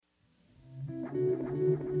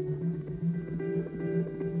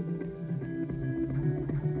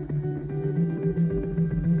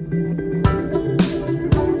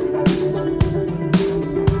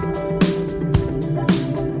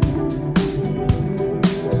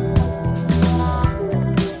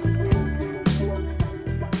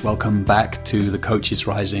Welcome back to the Coaches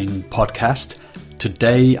Rising podcast.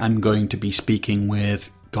 Today I'm going to be speaking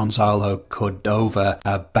with Gonzalo Córdova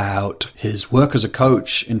about his work as a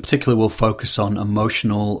coach. In particular, we'll focus on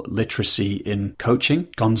emotional literacy in coaching.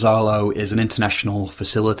 Gonzalo is an international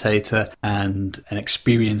facilitator and an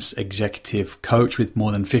experienced executive coach with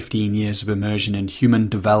more than 15 years of immersion in human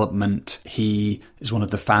development. He is one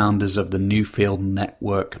of the founders of the Newfield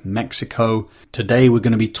Network Mexico. Today, we're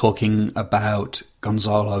going to be talking about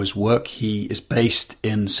Gonzalo's work. He is based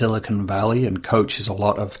in Silicon Valley and coaches a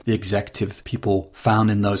lot of the executive people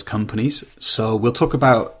found in those companies. So we'll talk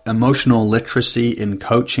about emotional literacy in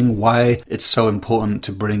coaching, why it's so important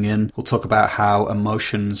to bring in. We'll talk about how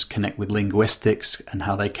emotions connect with linguistics and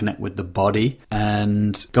how they connect with the body.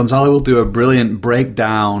 And Gonzalo will do a brilliant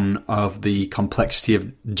breakdown of the complexity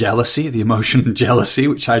of jealousy, the emotion jealousy,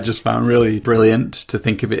 which I just found really brilliant to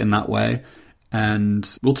think of it in that way. And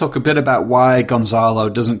we'll talk a bit about why Gonzalo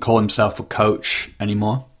doesn't call himself a coach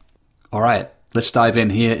anymore. All right, let's dive in.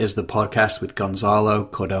 Here is the podcast with Gonzalo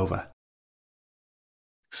Córdova.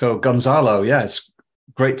 So Gonzalo, it's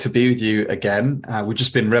great to be with you again. We've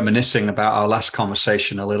just been reminiscing about our last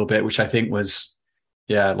conversation a little bit, which I think was,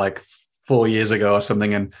 like 4 years ago or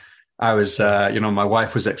something. And I was, my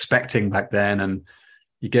wife was expecting back then, and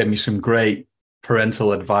you gave me some great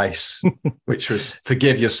parental advice, which was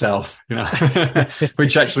forgive yourself,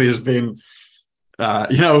 which actually has been,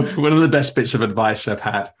 one of the best bits of advice I've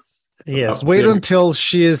had. Yes. Wait until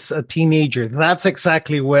she is a teenager. That's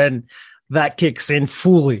exactly when that kicks in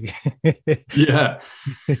fully. Yeah.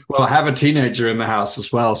 Well, I have a teenager in the house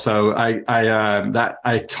as well. So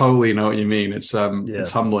I totally know what you mean. It's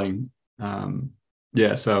humbling.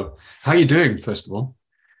 So how are you doing, first of all?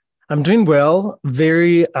 I'm doing well.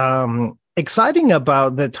 Very, exciting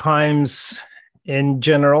about the times in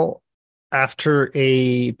general after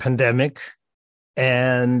a pandemic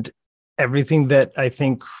and everything that I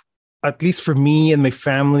think, at least for me and my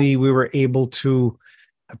family, we were able to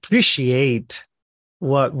appreciate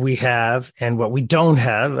what we have and what we don't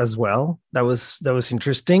have as well. That was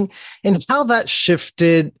interesting. And how that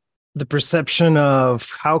shifted the perception of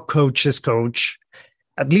how coaches coach.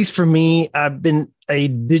 At least for me, I've been a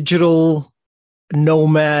digital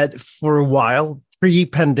nomad for a while,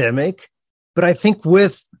 pre-pandemic. But I think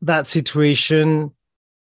with that situation,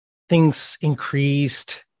 things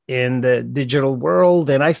increased in the digital world,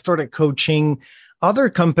 and I started coaching other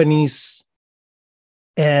companies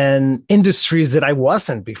and industries that I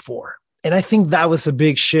wasn't before. And I think that was a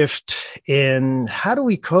big shift in how do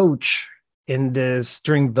we coach in this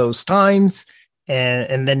during those times.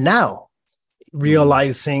 And then now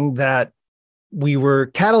realizing that we were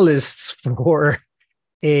catalysts for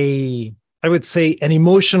an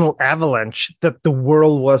emotional avalanche that the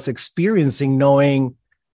world was experiencing, knowing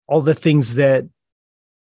all the things that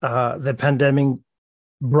the pandemic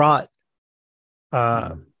brought,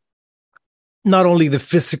 not only the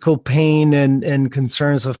physical pain and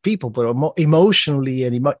concerns of people, but emotionally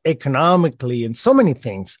and economically and so many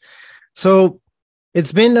things. So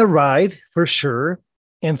it's been a ride for sure.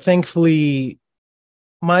 And thankfully,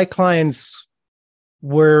 my clients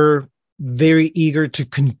were very eager to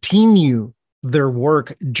continue their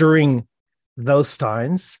work during those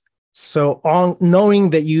times. So on knowing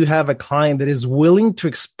that you have a client that is willing to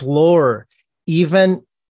explore, even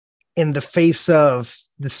in the face of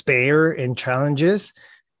despair and challenges,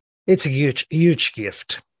 it's a huge, huge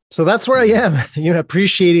gift. So that's where I am,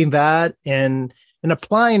 appreciating that and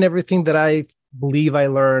applying everything that I believe I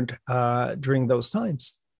learned during those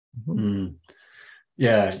times. Mm-hmm.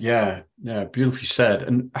 Yeah. Beautifully said.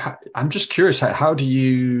 And I'm just curious, how do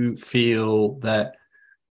you feel that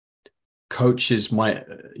coaches might,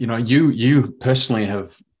 you personally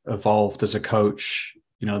have evolved as a coach,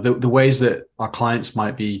 the ways that our clients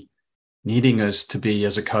might be needing us to be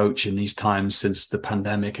as a coach in these times since the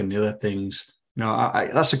pandemic and the other things.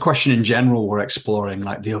 That's a question in general we're exploring,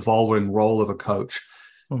 like the evolving role of a coach.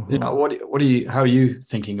 Mm-hmm. How are you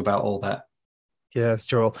thinking about all that? Yes,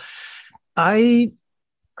 Joel. I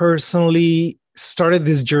personally started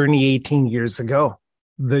this journey 18 years ago,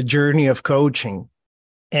 the journey of coaching.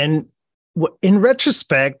 And in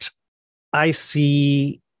retrospect, I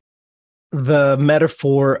see the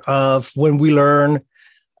metaphor of when we learn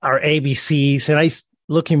our ABCs. And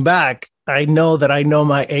looking back, I know that I know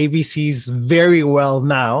my ABCs very well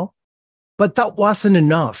now, but that wasn't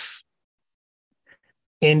enough.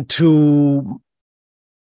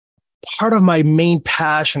 Part of my main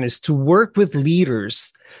passion is to work with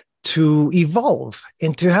leaders to evolve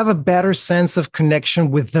and to have a better sense of connection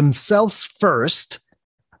with themselves first,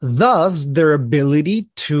 thus their ability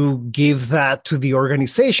to give that to the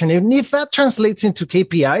organization. And if that translates into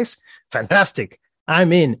KPIs, fantastic,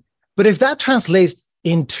 I'm in. But if that translates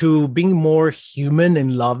into being more human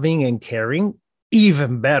and loving and caring,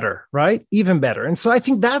 even better, right? Even better. And so I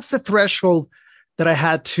think that's the threshold that I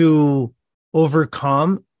had to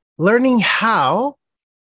overcome, learning how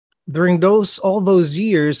during all those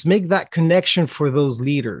years make that connection for those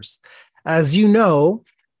leaders. As you know,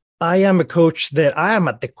 I am a coach that I am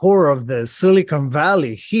at the core of the Silicon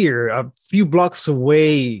Valley here. A few blocks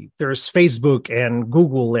away, there's Facebook and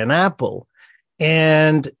Google and Apple.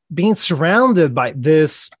 And being surrounded by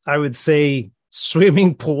this, I would say,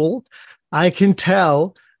 swimming pool, I can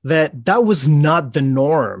tell that that was not the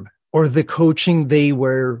norm or the coaching they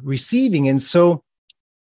were receiving. And so,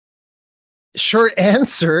 short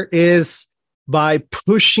answer is by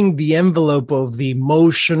pushing the envelope of the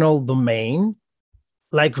emotional domain,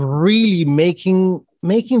 like really making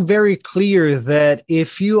very clear that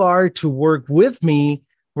if you are to work with me,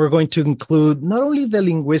 we're going to include not only the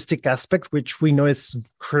linguistic aspect, which we know is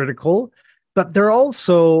critical, but there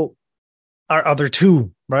also are other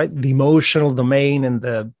two, right? The emotional domain and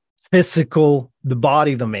the physical, the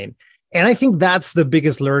body domain. And I think that's the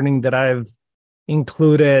biggest learning that I've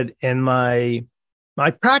included in my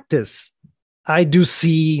practice. I do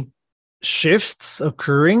see shifts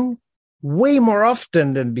occurring way more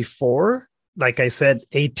often than before. Like I said,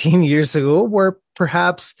 18 years ago, where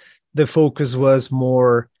perhaps the focus was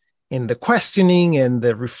more in the questioning and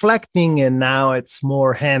the reflecting, and now it's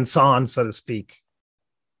more hands-on, so to speak.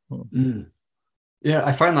 Mm. Yeah,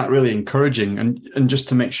 I find that really encouraging. And just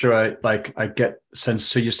to make sure I get a sense,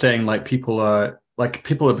 so you're saying like people are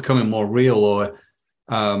becoming more real, or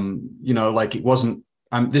like it wasn't.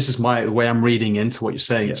 This is the way I'm reading into what you're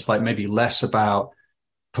saying. Yes. It's like maybe less about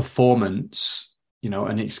performance,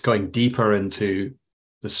 and it's going deeper into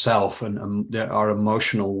the self and our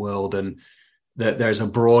emotional world, and that there's a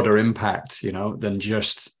broader impact, than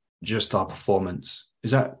just our performance.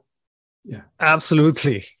 Is that? Yeah,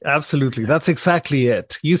 absolutely. That's exactly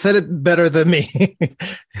it. You said it better than me.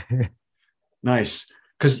 Nice.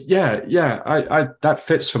 Because I that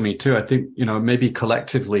fits for me too. I think maybe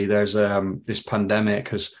collectively there's this pandemic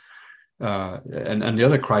has and the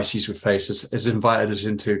other crises we face has invited us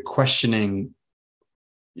into questioning.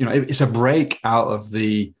 It's a break out of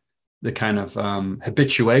the kind of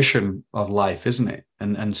habituation of life, isn't it?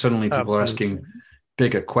 And suddenly people are asking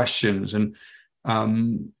bigger questions. And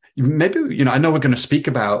maybe I know we're going to speak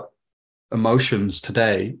about emotions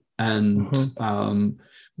today, and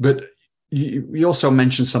but you also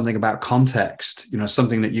mentioned something about context.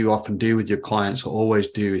 Something that you often do with your clients, or always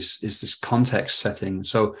do, is this context setting.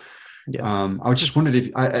 So yes. I just wondered if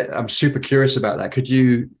I'm super curious about that. Could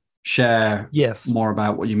you share more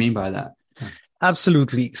about what you mean by that?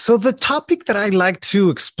 Absolutely. So the topic that I'd like to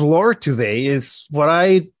explore today is what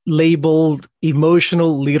I labeled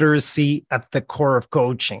emotional literacy at the core of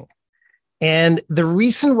coaching. And the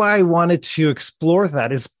reason why I wanted to explore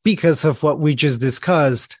that is because of what we just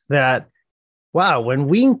discussed, that, wow, when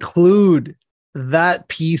we include that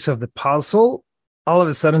piece of the puzzle, all of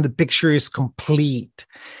a sudden the picture is complete.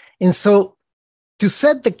 And so to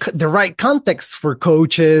set the right context for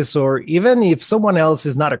coaches, or even if someone else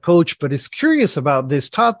is not a coach but is curious about this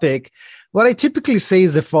topic, what I typically say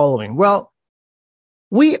is the following. Well,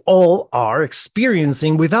 we all are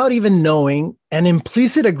experiencing, without even knowing, an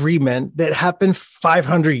implicit agreement that happened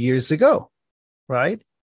 500 years ago, right?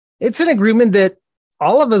 It's an agreement that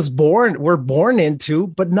all of us were born into,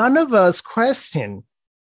 but none of us question.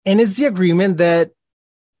 And it's the agreement that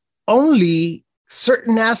only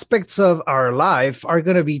certain aspects of our life are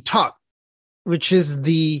going to be taught, which is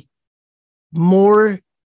the more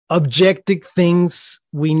objective things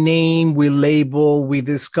we name, we label, we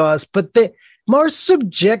discuss, but the more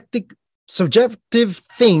subjective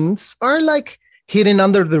things are like hidden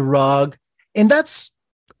under the rug. And that's,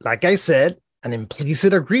 like I said, an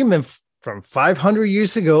implicit agreement from 500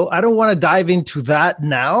 years ago. I don't want to dive into that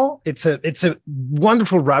now. It's a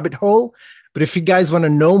wonderful rabbit hole. But if you guys want to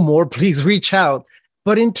know more, please reach out.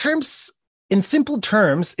 But in simple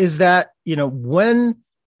terms, is that, when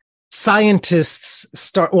scientists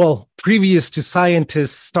previous to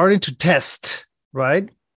scientists started to test, right?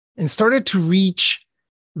 And started to reach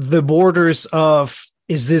the borders of,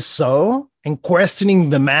 is this so? And questioning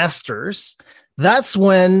the masters, that's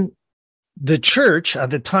when the church at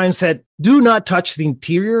the time said, do not touch the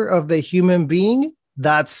interior of the human being.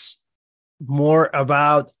 That's more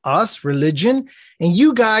about us, religion. And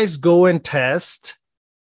you guys go and test,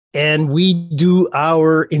 and we do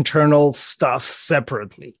our internal stuff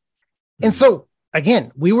separately. And so,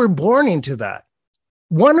 again, we were born into that.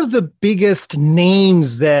 one of the biggest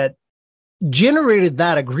names that generated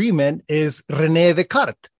that agreement is René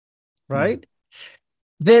Descartes, right?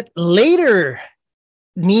 That later,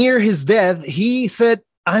 near his death, he said,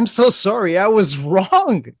 I'm so sorry, I was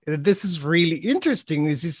wrong. This is really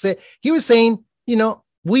interesting. He was saying,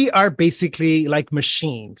 we are basically like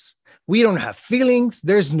machines. We don't have feelings.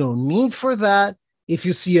 There's no need for that. If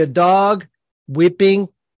you see a dog whipping,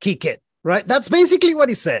 kick it, right? That's basically what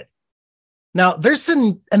he said. Now, there's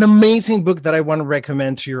an amazing book that I want to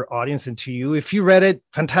recommend to your audience and to you. If you read it,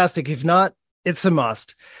 fantastic. If not, it's a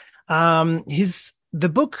must. The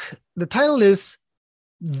title is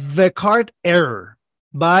The Descartes Error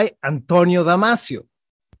by Antonio Damasio.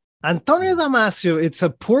 Antonio Damasio, it's a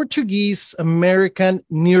Portuguese-American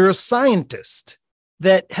neuroscientist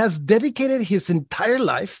that has dedicated his entire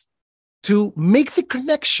life to make the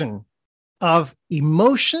connection of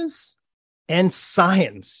emotions and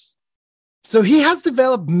science. So he has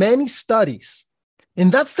developed many studies,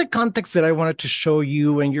 and that's the context that I wanted to show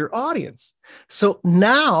you and your audience. So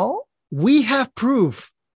now we have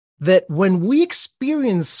proof that when we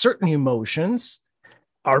experience certain emotions,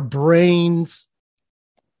 our brains,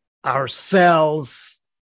 our cells,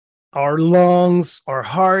 our lungs, our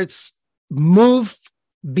hearts move,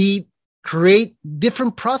 beat, create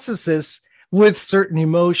different processes with certain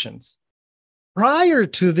emotions. Prior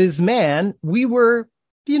to this man, we were,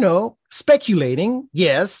 speculating.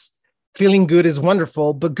 Yes, feeling good is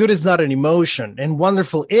wonderful, but good is not an emotion, and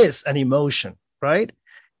wonderful is an emotion, right?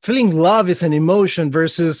 Feeling love is an emotion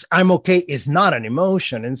versus I'm okay is not an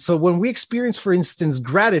emotion. And so when we experience, for instance,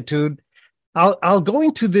 gratitude, I'll go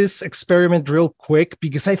into this experiment real quick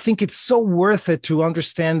because I think it's so worth it to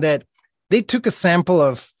understand that they took a sample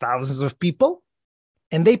of thousands of people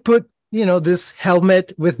and they put, this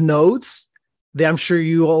helmet with nodes that I'm sure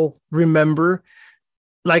you all remember,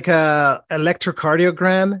 like a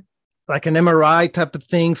electrocardiogram, like an MRI type of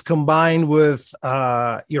things combined with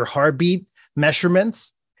your heartbeat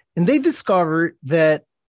measurements. And they discovered that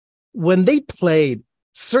when they played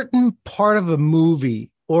certain part of a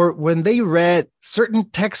movie or when they read certain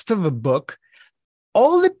text of a book,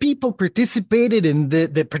 all the people participated in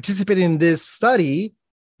this study,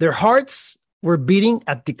 their hearts were beating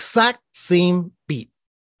at the exact same beat,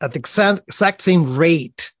 at the exact same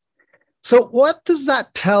rate. So what does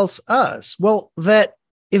that tell us? Well, that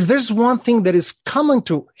if there's one thing that is common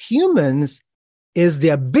to humans is the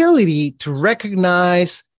ability to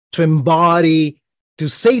recognize, to embody, to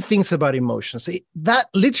say things about emotions. That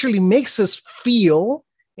literally makes us feel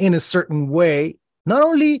in a certain way, not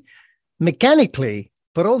only mechanically,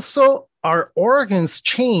 but also our organs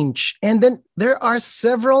change. And then there are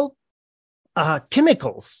several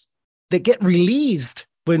chemicals that get released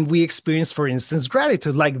when we experience, for instance,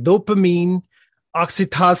 gratitude, like dopamine,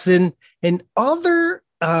 oxytocin, and other,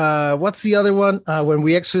 what's the other one? When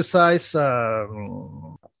we exercise,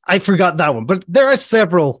 I forgot that one, but there are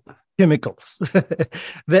several chemicals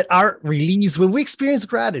that are released when we experience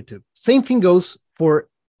gratitude. Same thing goes for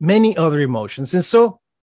many other emotions. And so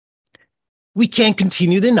we can't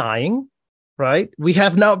continue denying, right? We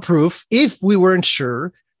have now proof, if we weren't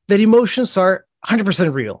sure, that emotions are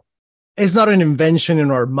 100% real. It's not an invention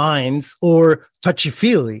in our minds or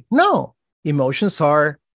touchy-feely. No, emotions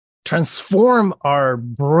transform our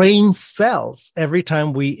brain cells every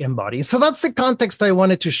time we embody. So that's the context I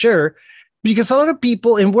wanted to share, because a lot of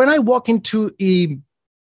people, and when I walk into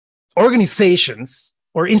organizations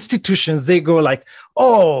or institutions, they go like,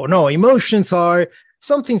 oh, no, emotions are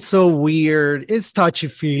something so weird. It's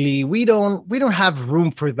touchy-feely. We don't have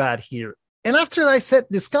room for that here. And after I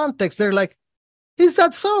set this context, they're like, is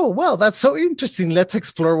that so? Well, that's so interesting. Let's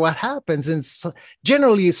explore what happens. And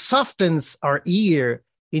generally softens our ear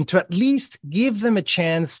into at least give them a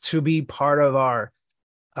chance to be part of our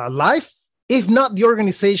life. If not the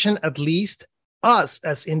organization, at least us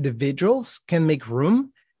as individuals can make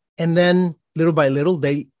room. And then little by little,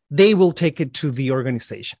 they will take it to the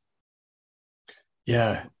organization.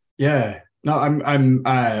 Yeah. No,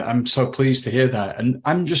 I'm so pleased to hear that. And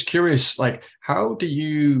I'm just curious, like, how do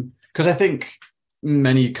you, because I think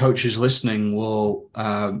many coaches listening will,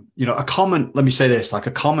 a common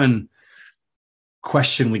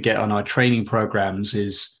question we get on our training programs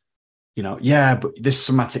is, but this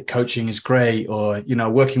somatic coaching is great, or,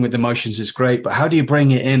 working with emotions is great, but how do you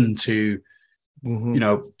bring it into,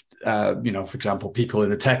 for example, people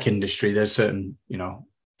in the tech industry? There's certain,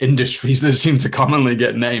 industries that seem to commonly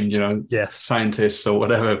get named, yes, scientists or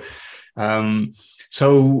whatever.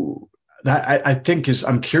 So that I think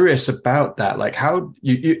I'm curious about that. Like how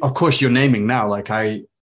you of course you're naming now, like I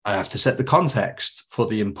I have to set the context for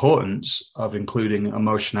the importance of including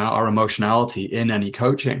our emotionality in any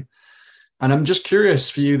coaching. And I'm just curious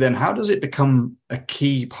for you then, how does it become a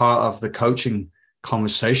key part of the coaching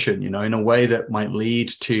conversation, in a way that might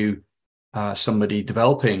lead to somebody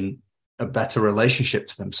developing a better relationship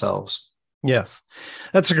to themselves? Yes,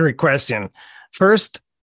 that's a great question. First,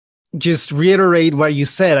 just reiterate what you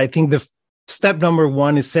said. I think the step number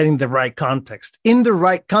one is setting the right context. In the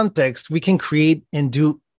right context, we can create and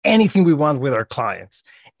do anything we want with our clients.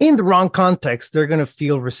 In the wrong context, they're going to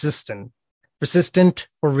feel resistant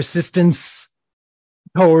or resistance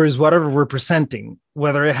towards whatever we're presenting,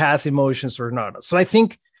 whether it has emotions or not. So I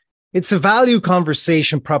think it's a value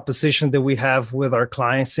conversation proposition that we have with our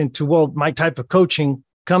clients into, well, my type of coaching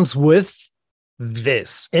comes with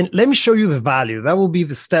this. And let me show you the value. That will be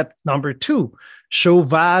the step number 2. Show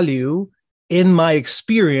value in my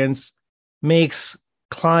experience makes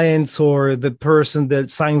clients or the person that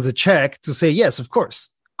signs a check to say, yes, of course,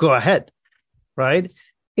 go ahead, right?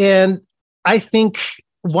 And I think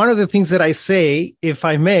one of the things that I say, if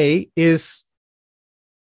I may, is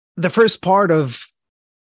the first part of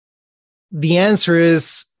the answer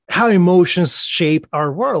is how emotions shape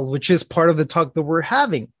our world, which is part of the talk that we're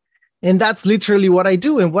having. And that's literally what I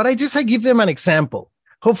do. And what I do is I give them an example.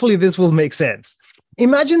 Hopefully this will make sense.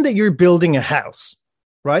 Imagine that you're building a house,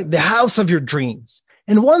 right? The house of your dreams.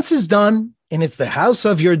 And once it's done and it's the house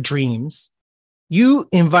of your dreams, you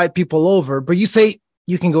invite people over, but you say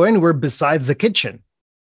you can go anywhere besides the kitchen.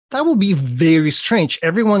 That will be very strange.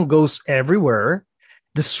 Everyone goes everywhere.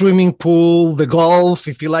 The swimming pool, the golf,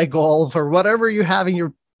 if you like golf, or whatever you have in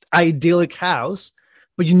your idyllic house,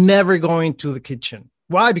 but you never go into the kitchen.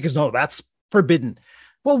 Why? Because no, that's forbidden.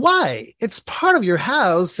 Well, why? It's part of your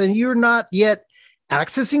house and you're not yet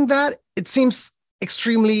accessing that. It seems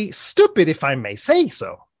extremely stupid, if I may say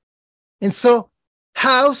so. And so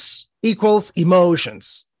house equals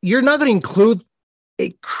emotions. You're not going to include a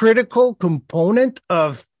critical component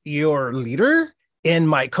of your leader in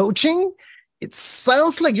my coaching. It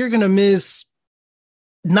sounds like you're going to miss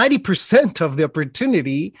 90% of the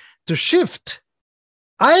opportunity to shift.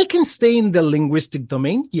 I can stay in the linguistic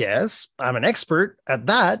domain. Yes, I'm an expert at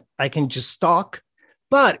that. I can just talk.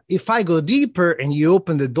 But if I go deeper and you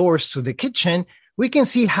open the doors to the kitchen, we can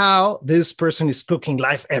see how this person is cooking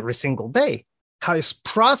life every single day, how it's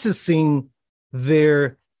processing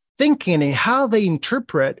their thinking and how they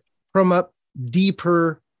interpret from a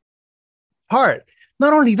deeper part.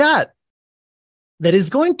 Not only that, that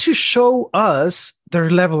is going to show us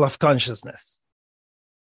their level of consciousness.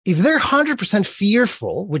 If they're 100%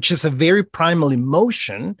 fearful, which is a very primal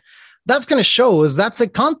emotion, that's going to show us that's a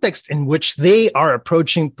context in which they are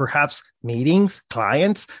approaching perhaps meetings,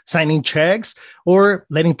 clients, signing checks, or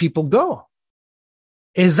letting people go.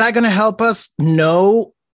 Is that going to help us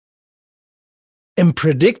know and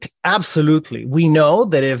predict? Absolutely. We know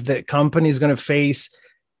that if the company is going to face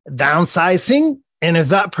downsizing, and if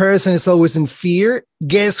that person is always in fear,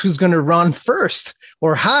 guess who's going to run first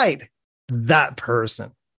or hide? That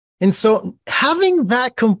person. And so having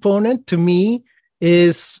that component to me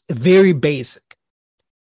is very basic.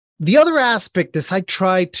 The other aspect is I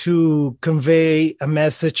try to convey a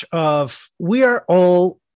message of we are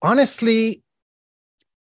all honestly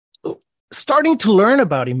starting to learn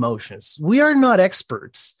about emotions. We are not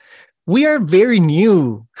experts. We are very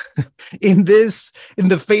new in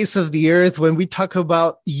the face of the earth. When we talk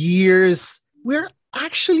about years, we're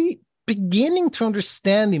actually beginning to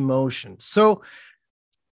understand emotions. So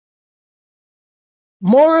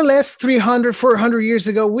more or less 300, 400 years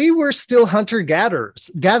ago, we were still hunter-gatherers.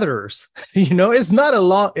 It's not a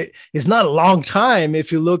long time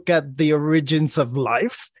if you look at the origins of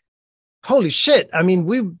life. Holy shit. I mean,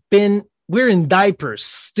 we're in diapers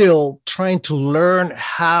still trying to learn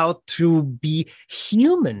how to be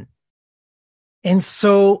human. And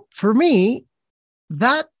so for me,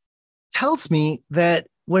 that tells me that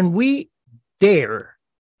when we dare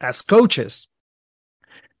as coaches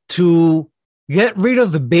to get rid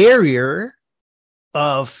of the barrier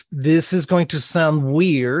of this is going to sound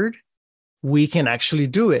weird, we can actually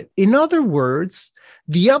do it. In other words,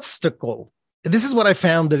 the obstacle, this is what I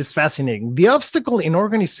found that is fascinating. The obstacle in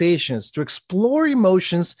organizations to explore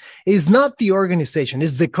emotions is not the organization,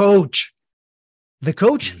 it's the coach. The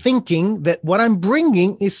coach thinking that what I'm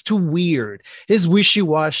bringing is too weird, is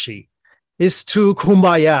wishy-washy, is too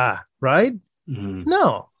kumbaya, right? Mm-hmm.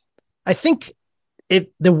 No, I think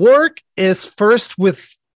the work is starts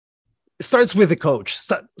with the coach,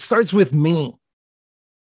 starts with me.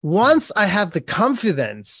 Once I have the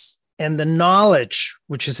confidence and the knowledge,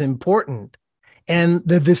 which is important, and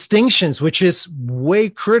the distinctions, which is way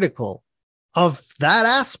critical, of that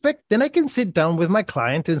aspect, then I can sit down with my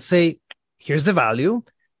client and say, here's the value,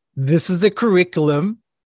 this is the curriculum,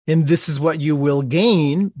 and this is what you will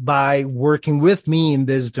gain by working with me in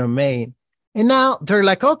this domain. And now they're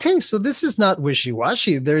like, okay, so this is not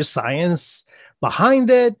wishy-washy. There's science behind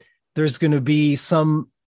it. There's going to be some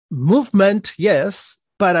movement, yes,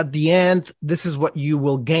 but at the end, this is what you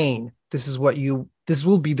will gain. This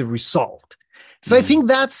will be the result. So I think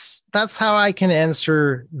that's how I can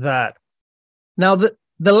answer that. Now, the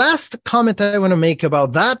last comment I want to make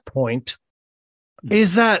about that point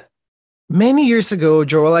is that many years ago,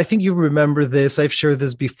 Joel, I think you remember this. I've shared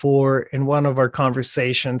this before in one of our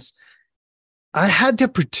conversations. I had the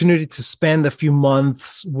opportunity to spend a few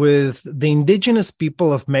months with the indigenous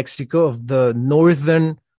people of Mexico, of the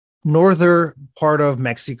northern part of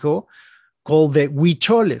Mexico, called the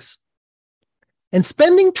Huicholes. And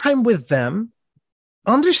spending time with them,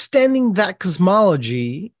 understanding that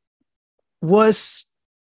cosmology was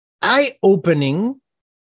eye-opening,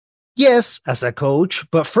 yes, as a coach,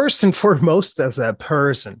 but first and foremost as a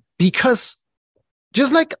person. Because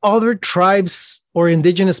just like other tribes or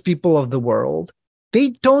indigenous people of the world, they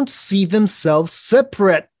don't see themselves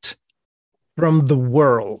separate from the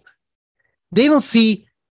world. They don't see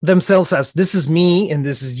themselves as, this is me and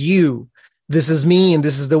this is you. This is me and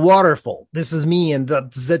this is the waterfall. This is me and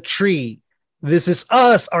that's the tree. This is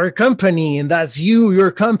us, our company, and that's you,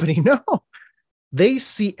 your company. No, they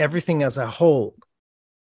see everything as a whole.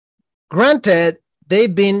 Granted,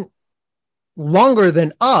 they've been longer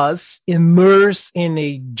than us immersed in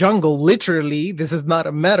a jungle, literally, this is not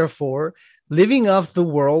a metaphor, living off the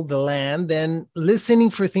world, the land, and listening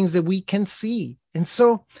for things that we can see. And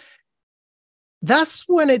so that's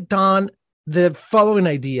when it dawned the following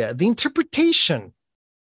idea. The interpretation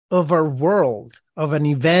of our world, of an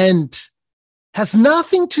event, has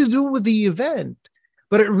nothing to do with the event,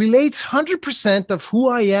 but it relates 100% of who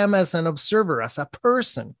I am as an observer, as a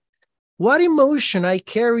person. What emotion I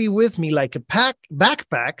carry with me like a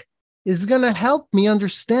backpack is going to help me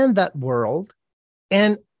understand that world.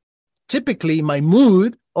 And typically my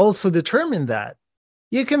mood also determine that.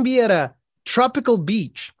 You can be at a tropical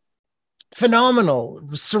beach, phenomenal,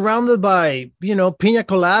 surrounded by, pina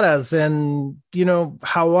coladas and,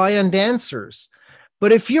 Hawaiian dancers.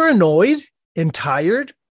 But if you're annoyed and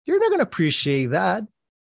tired, you're not going to appreciate that.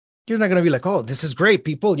 You're not going to be like, oh, this is great,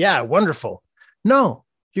 people. Yeah, wonderful. No.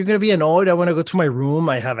 You're going to be annoyed. I want to go to my room.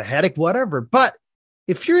 I have a headache, whatever. But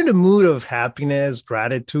if you're in a mood of happiness,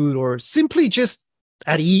 gratitude, or simply just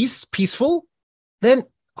at ease, peaceful, then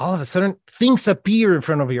all of a sudden things appear in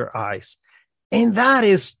front of your eyes. And that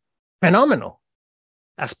is phenomenal.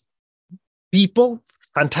 As people,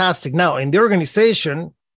 fantastic. Now, in the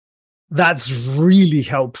organization, that's really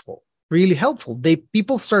helpful, really helpful.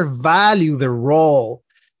 People start value their role,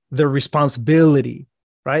 their responsibility,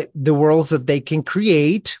 right? The worlds that they can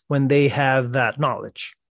create when they have that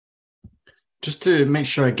knowledge. Just to make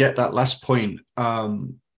sure I get that last point,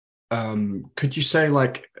 could you say,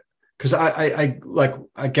 because I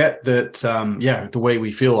get that, the way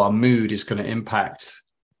we feel, our mood is going to impact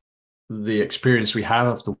the experience we have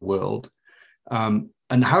of the world.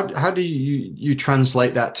 And how do you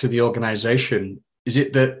translate that to the organization? Is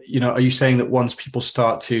it that, are you saying that once people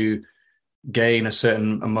start to gain a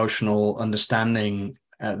certain emotional understanding,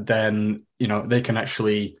 then they can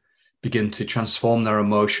actually begin to transform their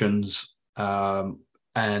emotions,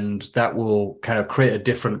 and that will kind of create a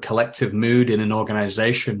different collective mood in an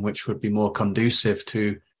organization, which would be more conducive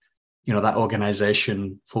to that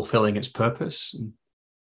organization fulfilling its purpose?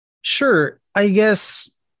 Sure. I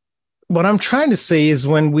guess what I'm trying to say is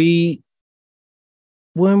when we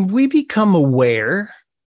become aware,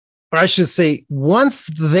 or I should say once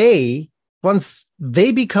they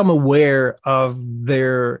become aware of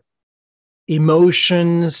their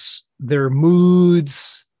emotions, their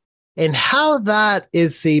moods, and how that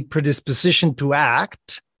is a predisposition to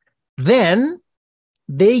act, then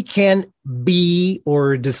they can be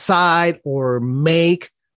or decide or make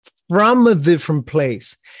from a different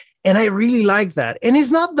place. And I really like that. And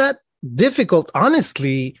it's not that difficult,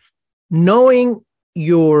 honestly, knowing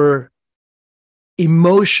your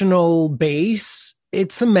emotional base.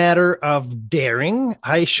 It's a matter of daring,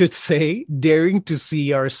 I should say, daring to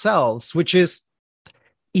see ourselves, which is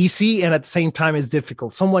easy and at the same time is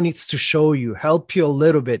difficult. Someone needs to show you, help you a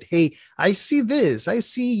little bit. Hey, I see this. I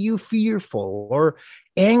see you fearful or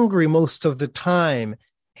angry most of the time.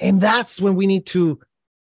 And that's when we need to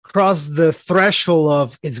cross the threshold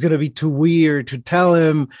of it's going to be too weird to tell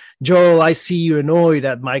him, Joel, I see you annoyed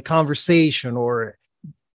at my conversation or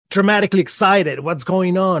dramatically excited. What's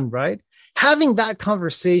going on, right? Having that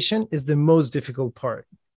conversation is the most difficult part.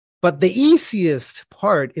 But the easiest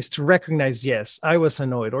part is to recognize, yes, I was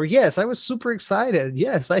annoyed, or yes, I was super excited.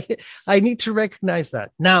 Yes, I need to recognize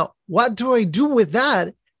that. Now, what do I do with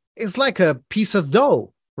that? It's like a piece of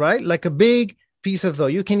dough, right? Like a big piece of dough.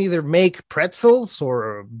 You can either make pretzels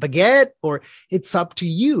or baguette, or it's up to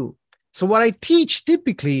you. So what I teach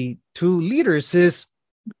typically to leaders is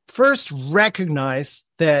first recognize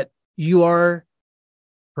that you are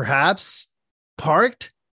perhaps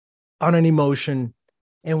parked on an emotion.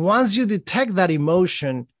 And once you detect that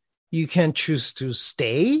emotion, you can choose to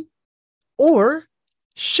stay or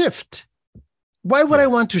shift. Why would I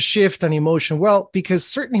want to shift an emotion? Well, because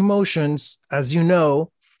certain emotions, as you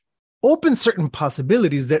know, open certain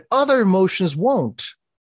possibilities that other emotions won't.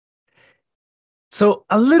 So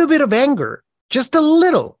a little bit of anger, just a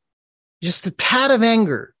little, just a tad of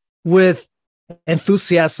anger with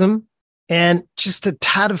enthusiasm and just a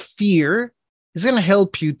tad of fear is going to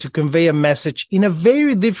help you to convey a message in a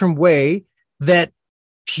very different way that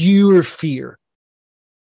pure fear.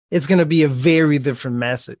 It's going to be a very different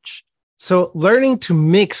message. So learning to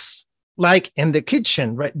mix, like in the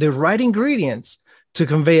kitchen, right, the right ingredients to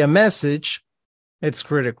convey a message, it's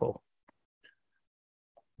critical.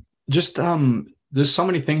 Just there's so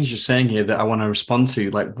many things you're saying here that I want to respond to.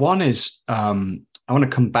 Like one is I want to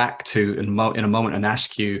come back to in a moment and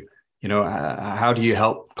ask you, how do you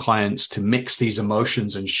help clients to mix these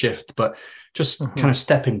emotions and shift? But just kind of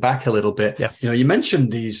stepping back a little bit, you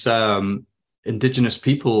mentioned these indigenous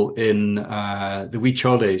people in the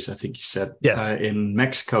Huicholes, I think you said, in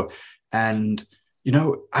Mexico. And,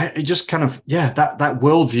 I just kind of, that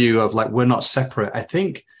worldview of like, we're not separate. I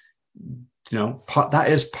think, that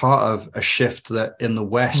is part of a shift that in the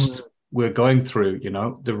West we're going through,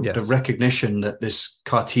 the recognition that this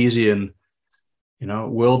Cartesian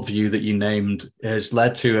worldview that you named has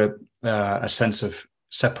led to a sense of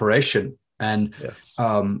separation. And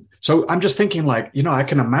so I'm just thinking like, I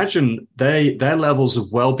can imagine their levels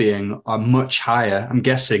of well-being are much higher, I'm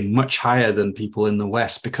guessing much higher than people in the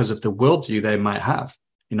West because of the worldview they might have,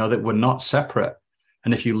 that we're not separate.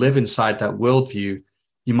 And if you live inside that worldview,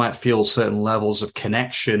 you might feel certain levels of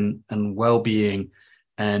connection and well-being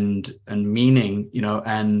and meaning,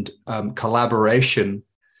 and collaboration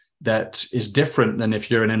that is different than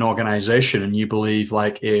if you're in an organization and you believe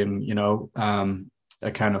like in,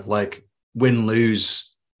 a kind of like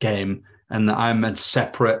win-lose game and that I'm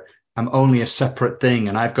only a separate thing.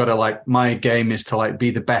 And I've got to like, my game is to like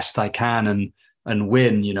be the best I can and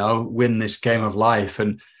win this game of life.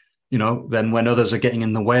 And, then when others are getting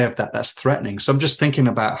in the way of that, that's threatening. So I'm just thinking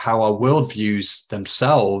about how our worldviews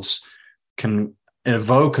themselves can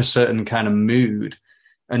evoke a certain kind of mood.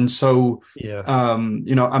 And so, I'm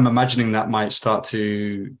imagining that might start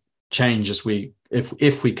to change as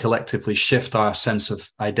if we collectively shift our sense of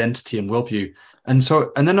identity and worldview. And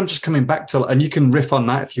then I'm just coming back to, and you can riff on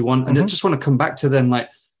that if you want. And I just want to come back to then like,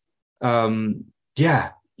 like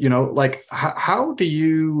how do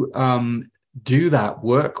you do that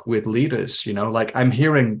work with leaders? Like I'm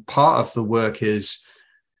hearing part of the work is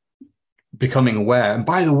becoming aware. And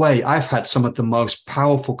by the way, I've had some of the most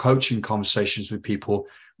powerful coaching conversations with people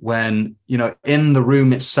when, in the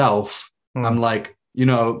room itself, I'm like, you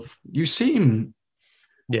seem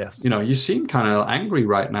kind of angry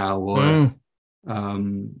right now, or,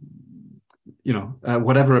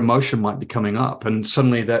 whatever emotion might be coming up. And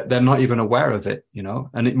suddenly they're not even aware of it,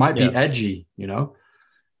 and it might be edgy,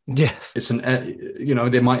 Yes. It's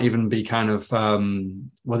they might even be kind of,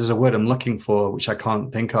 there's a word I'm looking for, which I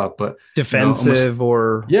can't think of, but defensive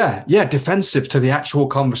defensive to the actual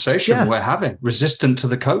conversation we're having, resistant to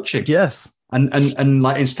the coaching. Yes. And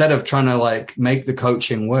like, instead of trying to like make the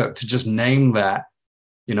coaching work, to just name that,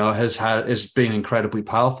 has been incredibly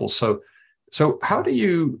powerful. So how do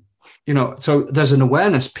you, so there's an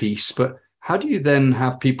awareness piece, but how do you then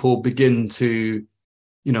have people begin to,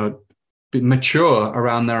 be mature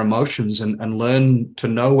around their emotions and learn to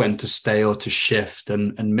know when to stay or to shift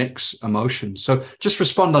and mix emotions? So just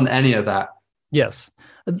respond on any of that. Yes.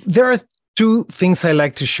 There are two things I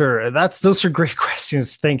like to share. Those are great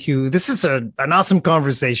questions. Thank you. This is an awesome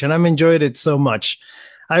conversation. I've enjoyed it so much.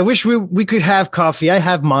 I wish we could have coffee. I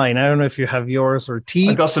have mine. I don't know if you have yours or tea.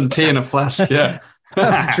 I got some tea in a flask. Yeah.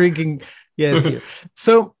 I'm drinking. Yes. Here.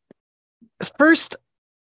 So first,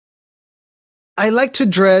 I like to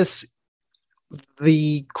address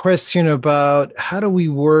the question about how do we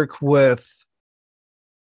work with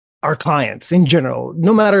our clients in general,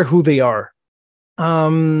 no matter who they are. We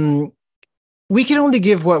can only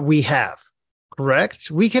give what we have, correct?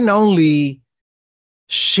 We can only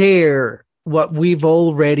share what we've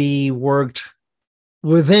already worked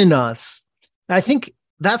within us. I think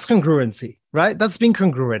that's congruency, right? That's being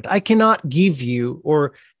congruent. I cannot give you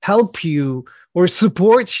or help you or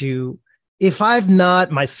support you if I've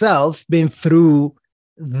not myself been through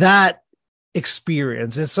that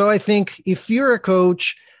experience. And so I think if you're a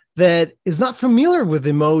coach that is not familiar with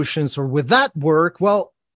emotions or with that work,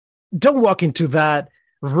 well, don't walk into that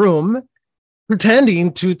room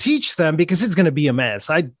pretending to teach them, because it's going to be a mess.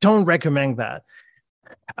 I don't recommend that.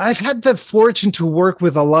 I've had the fortune to work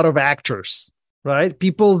with a lot of actors, right?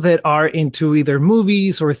 People that are into either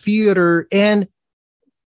movies or theater, and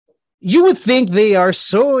you would think they are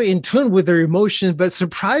so in tune with their emotions, but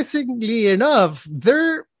surprisingly enough,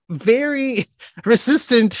 they're very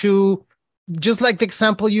resistant to, just like the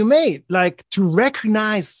example you made, like to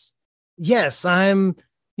recognize, yes, I'm,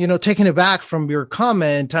 taken aback from your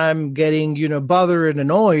comment. I'm getting, bothered and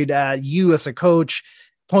annoyed at you as a coach,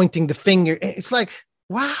 pointing the finger. It's like,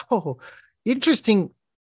 wow, interesting.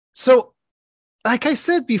 So, like I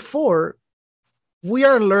said before, we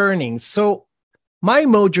are learning. So my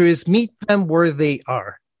mojo is meet them where they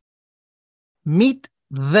are. Meet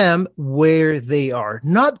them where they are,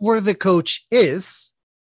 not where the coach is,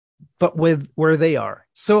 but with where they are.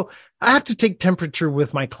 So I have to take temperature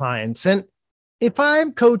with my clients. And if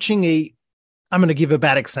I'm coaching I'm going to give a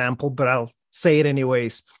bad example, but I'll say it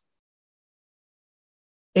anyways.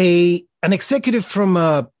 An executive from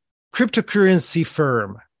a cryptocurrency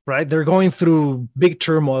firm, right? They're going through big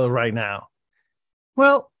turmoil right now.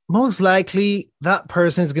 Well, most likely that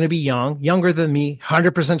person is going to be younger than me,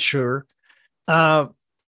 100% sure,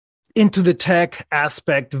 into the tech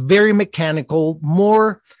aspect, very mechanical,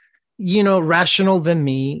 more, rational than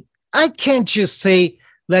me. I can't just say,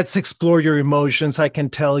 let's explore your emotions. I can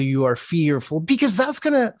tell you are fearful, because that's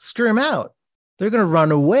going to scare them out. They're going to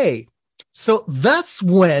run away. So that's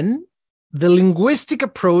when the linguistic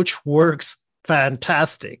approach works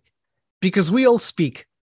fantastic, because we all speak,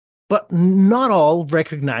 but not all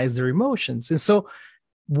recognize their emotions. And so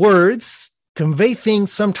words convey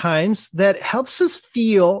things sometimes that helps us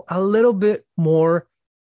feel a little bit more,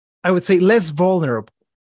 I would say, less vulnerable,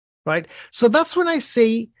 right? So that's when I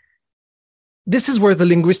say, this is where the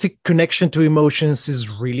linguistic connection to emotions is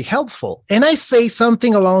really helpful. And I say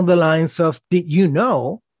something along the lines of, did you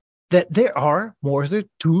know that there are more than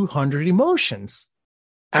 200 emotions?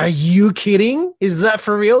 Are you kidding? Is that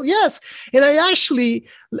for real? Yes. And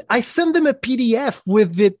I send them a PDF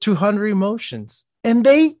with the 200 emotions, and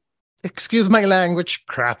they, excuse my language,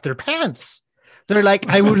 crap their pants. They're like,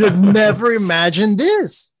 I would have never imagined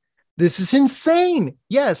this. This is insane.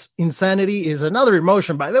 Yes, insanity is another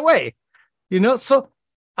emotion, by the way. So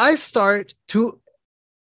I start to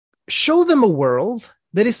show them a world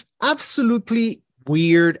that is absolutely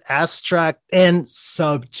weird, abstract, and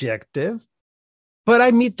subjective, but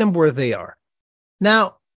I meet them where they are.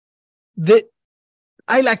 Now,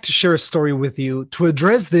 I like to share a story with you to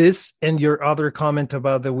address this and your other comment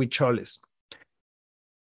about the huicholes.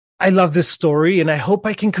 I love this story, and I hope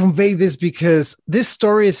I can convey this, because this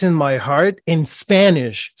story is in my heart in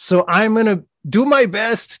Spanish. So I'm going to do my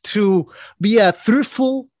best to be a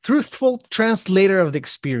truthful translator of the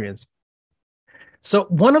experience. So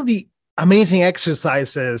one of the amazing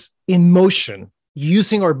exercises in motion,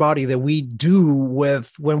 using our body, that we do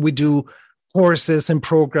when we do courses and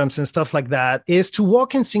programs and stuff like that, is to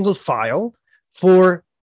walk in single file for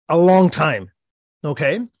a long time.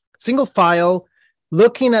 Okay? Single file,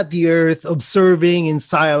 looking at the earth, observing in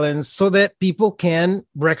silence, so that people can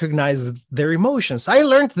recognize their emotions. I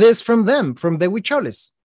learned this from them, from the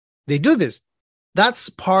huicholes. They do this. That's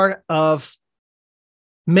part of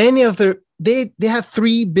many of they have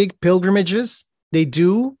 3 big pilgrimages. They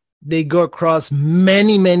go across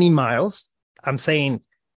many, many miles. I'm saying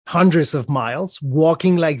hundreds of miles,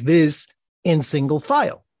 walking like this in single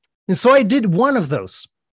file. And so I did one of those.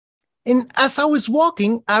 And as I was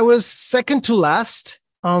walking, I was second to last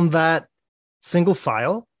on that single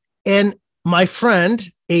file. And my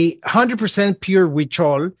friend, 100% pure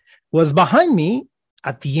huichol, was behind me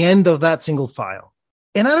at the end of that single file.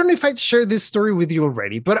 And I don't know if I shared this story with you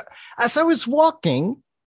already, but as I was walking,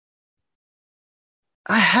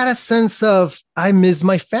 I had a sense of, I miss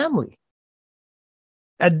my family.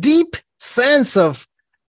 A deep sense of,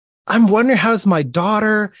 I'm wondering, how's my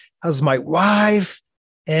daughter? How's my wife?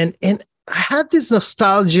 And I had this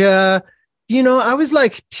nostalgia, I was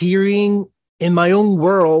like tearing in my own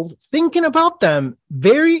world, thinking about them,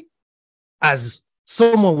 very, as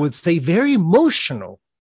someone would say, very emotional.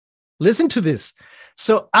 Listen to this.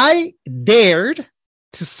 So I dared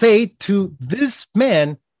to say to this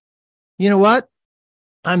man, you know what?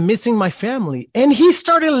 I'm missing my family. And he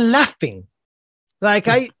started laughing. Like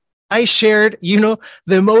I shared,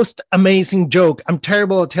 the most amazing joke. I'm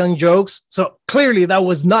terrible at telling jokes. So clearly that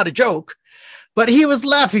was not a joke, but he was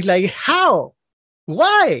laughing like, how?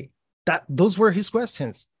 Why? Those were his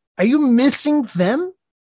questions. Are you missing them?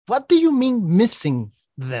 What do you mean missing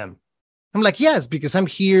them? I'm like, yes, because I'm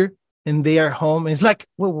here and they are home. And it's like,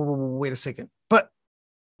 wait a second. But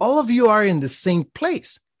all of you are in the same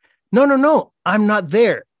place. No, I'm not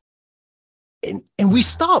there. And we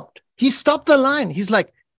stopped. He stopped the line. He's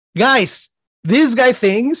like, guys, this guy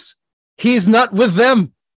thinks he's not with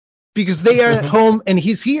them because they are at home and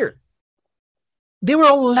he's here. They were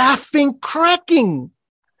all laughing, cracking.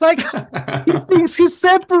 Like, he thinks he's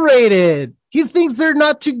separated. He thinks they're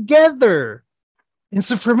not together. And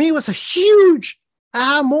so for me, it was a huge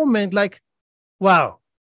aha moment. Like, wow,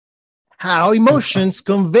 how emotions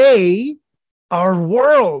convey our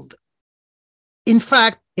world. In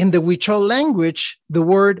fact, in the Huichol language, the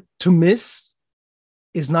word to miss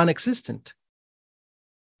is non-existent.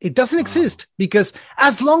 It doesn't exist because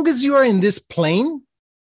as long as you are in this plane,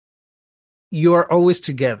 you are always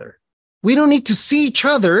together. We don't need to see each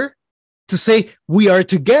other to say we are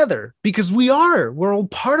together because we are. We're all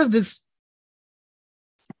part of this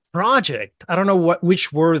project. I don't know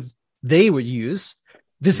which word they would use.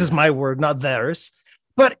 This is my word, not theirs.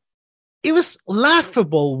 But it was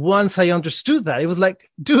laughable once I understood that. It was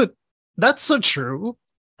like, dude, that's so true.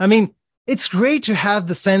 I mean, it's great to have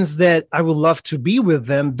the sense that I would love to be with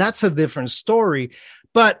them. That's a different story.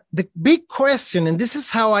 But the big question, and this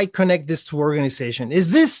is how I connect this to organization,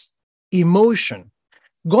 is this emotion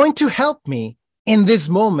going to help me in this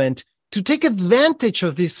moment to take advantage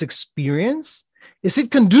of this experience? Is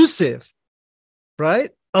it conducive,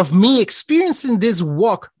 right, of me experiencing this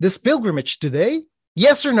walk, this pilgrimage today?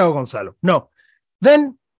 Yes or no, Gonzalo? No.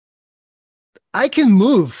 Then I can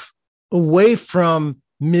move away from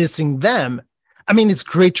missing them. I mean, it's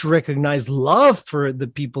great to recognize love for the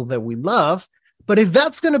people that we love, but if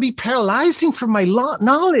that's going to be paralyzing from my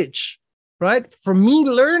knowledge, right, from me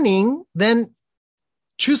learning, then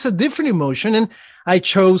choose a different emotion. And I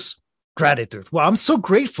chose gratitude. Well, I'm so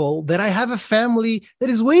grateful that I have a family that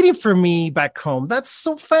is waiting for me back home. That's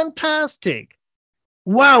so fantastic.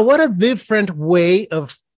 Wow, what a different way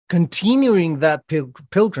of continuing that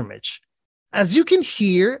pilgrimage. As you can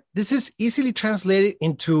hear, this is easily translated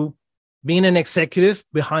into being an executive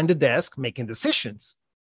behind the desk, making decisions.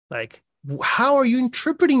 Like, how are you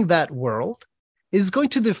interpreting that world is going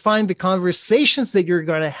to define the conversations that you're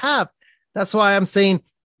going to have. That's why I'm saying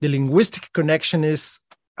the linguistic connection is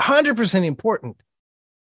 100% important.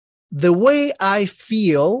 The way I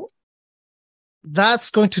feel, that's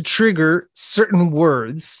going to trigger certain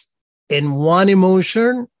words in one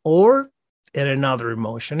emotion or in another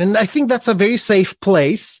emotion. And I think that's a very safe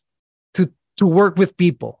place to work with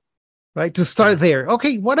people, right? To start there.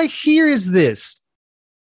 Okay, what I hear is this.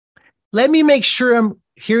 Let me make sure I'm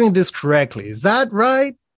hearing this correctly. Is that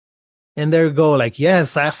right? And there go, like,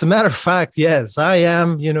 yes, as a matter of fact, yes, I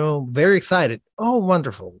am, very excited. Oh,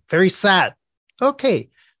 wonderful. Very sad. Okay,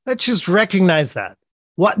 let's just recognize that.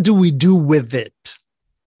 What do we do with it?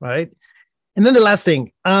 Right? And then the last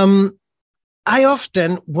thing, I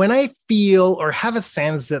often, when I feel or have a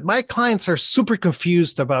sense that my clients are super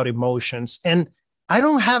confused about emotions, and I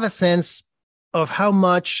don't have a sense of how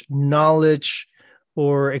much knowledge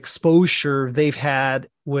or exposure they've had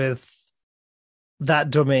with that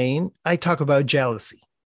domain, I talk about jealousy.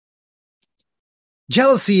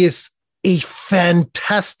 Jealousy is a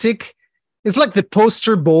fantastic, it's like the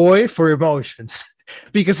poster boy for emotions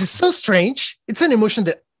because it's so strange. It's an emotion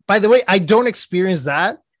that, by the way, I don't experience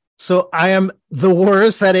that. So I am the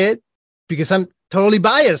worst at it because I'm totally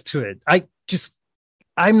biased to it.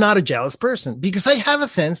 I'm not a jealous person because I have a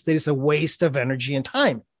sense that it's a waste of energy and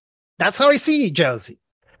time. That's how I see jealousy.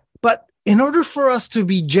 But in order for us to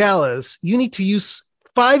be jealous, you need to use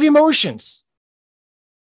 5 emotions.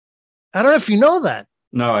 I don't know if you know that.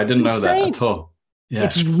 No, I didn't know that at all. Yeah.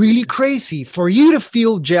 It's really crazy. For you to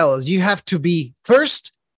feel jealous, you have to be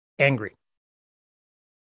first angry.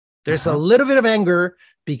 There's a little bit of anger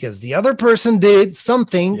because the other person did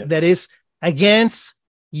something that is against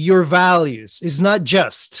your values. It's not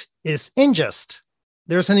just, it's unjust.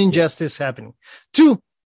 There's an injustice happening. 2,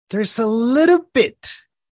 there's a little bit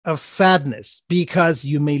of sadness because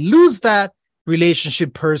you may lose that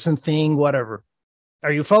relationship, person, thing, whatever.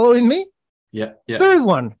 Are you following me? Yeah. 3rd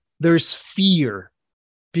one, there's fear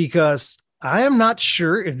because I am not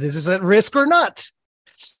sure if this is at risk or not.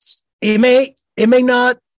 It may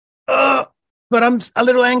not, but I'm a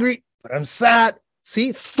little angry, but I'm sad.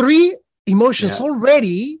 See, 3 emotions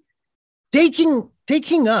already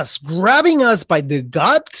taking us, grabbing us by the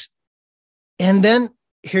gut, and then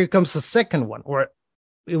here comes the second one, or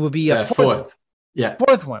it would be a fourth. Yeah.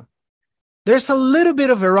 Fourth one. There's a little bit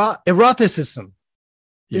of eroticism.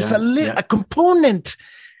 There's a component.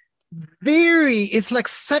 It's like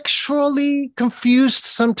sexually confused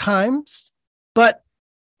sometimes, but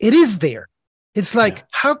it is there. It's like,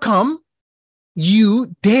 how come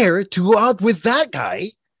you dare to go out with that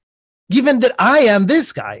guy, given that I am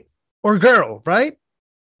this guy or girl, right?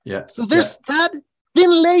 Yeah. So there's that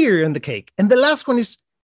thin layer in the cake. And the last one is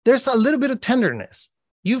there's a little bit of tenderness.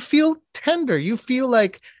 You feel tender. You feel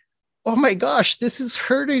like, oh my gosh, this is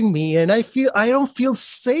hurting me. And I don't feel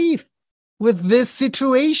safe with this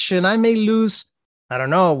situation. I may lose, I don't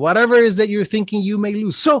know, whatever it is that you're thinking you may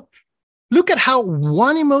lose. So look at how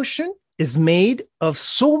one emotion is made of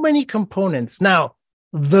so many components. Now,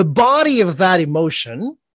 the body of that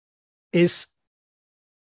emotion is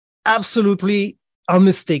absolutely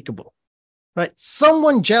unmistakable, right?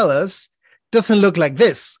 Someone jealous doesn't look like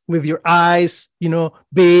this with your eyes,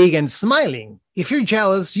 big and smiling. If you're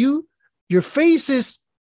jealous, your face is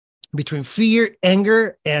between fear,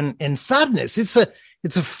 anger, and sadness. It's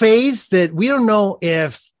a phase that we don't know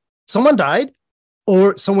if someone died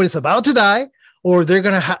or someone is about to die or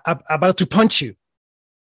they're about to punch you.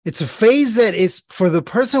 It's a phase that is, for the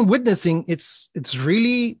person witnessing, it's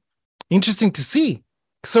really interesting to see.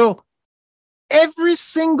 So every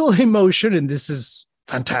single emotion, and this is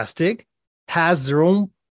fantastic, has their own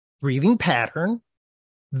breathing pattern,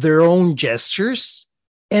 their own gestures,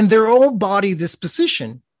 and their own body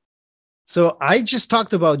disposition. So I just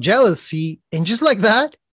talked about jealousy, and just like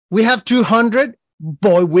that, we have 200.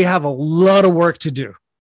 Boy, we have a lot of work to do.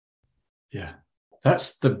 Yeah,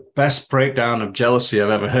 that's the best breakdown of jealousy I've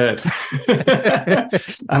ever heard.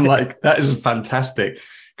 I'm like, that is fantastic.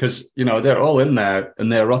 Because, they're all in there,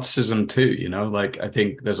 and the eroticism too, like I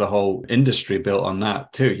think there's a whole industry built on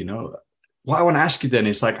that too, What I want to ask you then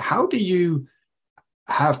is like, how do you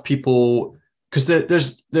have people, because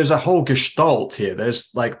there's a whole gestalt here. There's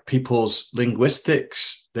like people's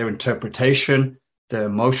linguistics, their interpretation, their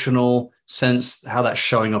emotional sense, how that's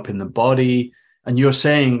showing up in the body. And you're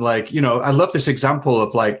saying like, I love this example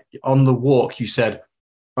of like on the walk, you said,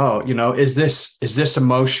 oh, is this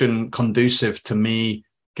emotion conducive to me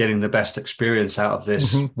getting the best experience out of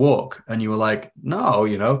this walk? And you were like,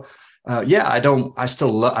 no, I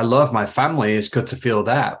love my family. It's good to feel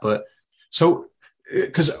that. But so,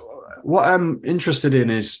 because what I'm interested in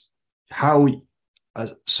is how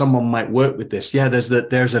someone might work with this. Yeah,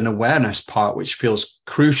 there's an awareness part, which feels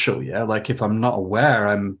crucial. Yeah. Like if I'm not aware,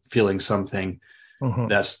 I'm feeling something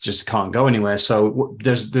that's just can't go anywhere. So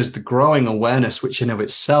there's the growing awareness, which in of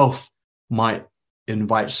itself might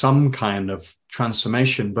invite some kind of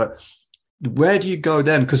transformation. But where do you go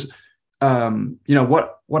then? Because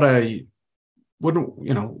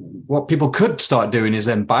what people could start doing is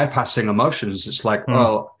then bypassing emotions. It's like,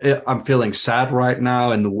 I'm feeling sad right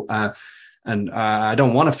now, and I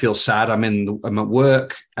don't want to feel sad. I'm at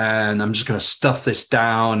work, and I'm just going to stuff this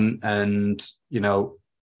down and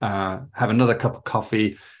have another cup of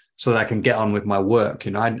coffee so that I can get on with my work.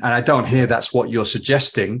 And I don't hear that's what you're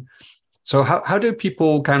suggesting. So how do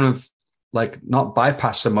people kind of like not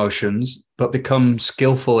bypass emotions, but become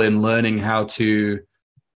skillful in learning how to,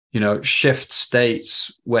 shift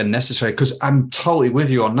states when necessary? Because I'm totally with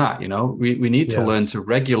you on that. We need to learn to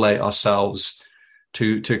regulate ourselves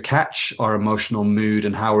to catch our emotional mood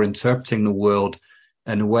and how we're interpreting the world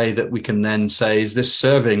in a way that we can then say, is this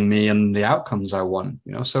serving me and the outcomes I want?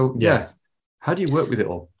 So how do you work with it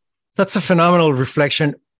all? That's a phenomenal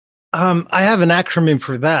reflection. I have an acronym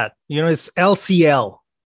for that. It's LCL,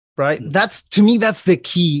 right? That's, to me, that's the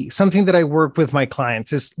key. Something that I work with my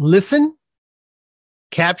clients is listen,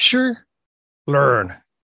 capture, learn.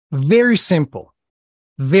 Very simple.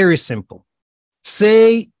 Very simple.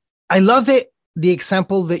 I love the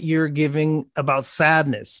example that you're giving about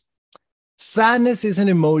sadness. Sadness is an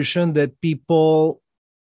emotion that people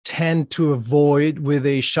tend to avoid with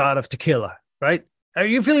a shot of tequila, right? Are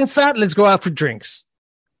you feeling sad? Let's go out for drinks.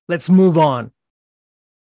 Let's move on.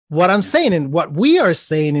 What I'm saying and what we are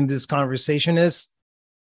saying in this conversation is,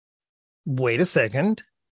 wait a second.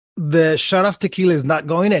 The shot of tequila is not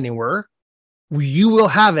going anywhere. You will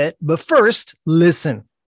have it, but first, listen.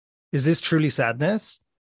 Is this truly sadness?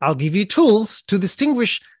 I'll give you tools to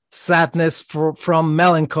distinguish sadness from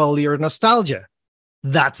melancholy or nostalgia.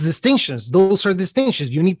 That's distinctions. Those are distinctions.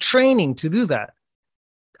 You need training to do that.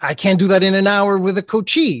 I can't do that in an hour with a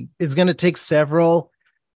coachee. It's going to take several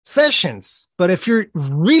sessions. But if you're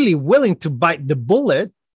really willing to bite the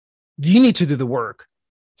bullet, you need to do the work.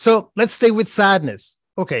 So let's stay with sadness.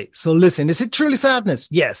 Okay, so listen, is it truly sadness?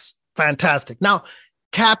 Yes, fantastic. Now,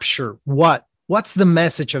 capture what What's the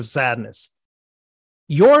message of sadness?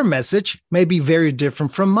 Your message may be very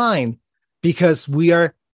different from mine because we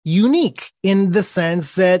are unique in the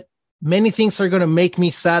sense that many things are going to make me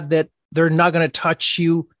sad that they're not going to touch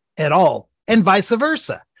you at all, and vice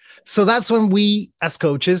versa. So that's when we as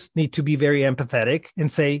coaches need to be very empathetic and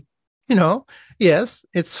say, yes,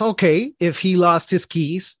 it's okay if he lost his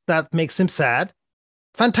keys. That makes him sad.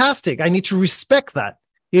 Fantastic. I need to respect that.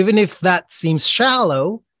 Even if that seems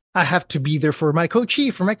shallow, I have to be there for my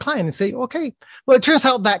coachee, for my client, and say, okay, well, it turns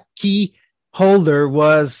out that key holder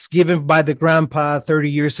was given by the grandpa 30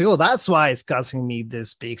 years ago. That's why it's causing me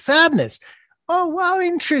this big sadness. Oh, wow,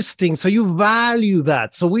 interesting. So you value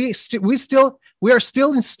that. So we are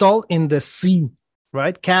still installed in the scene,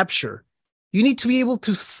 right? Capture. You need to be able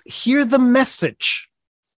to hear the message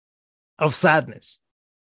of sadness.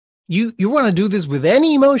 You want to do this with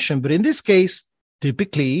any emotion, but in this case,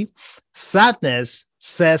 typically, sadness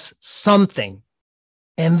says something.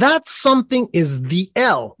 And that something is the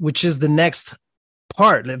L, which is the next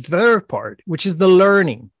part, the third part, which is the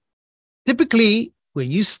learning. Typically, when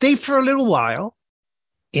you stay for a little while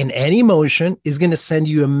in any emotion, is going to send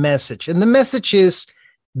you a message. And the message is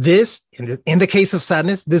this, in the case of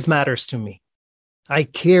sadness, this matters to me. I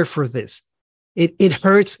care for this. It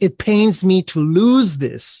hurts, it pains me to lose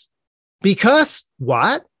this. Because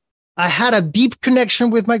what? I had a deep connection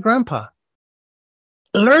with my grandpa.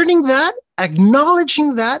 Learning that,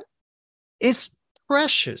 acknowledging that is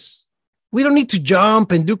precious. We don't need to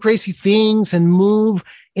jump and do crazy things and move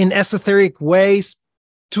in esoteric ways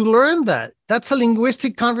to learn that. That's a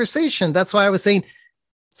linguistic conversation. That's why I was saying,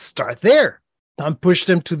 start there. Don't push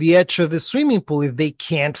them to the edge of the swimming pool if they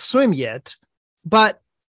can't swim yet. But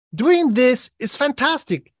doing this is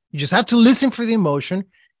fantastic. You just have to listen for the emotion,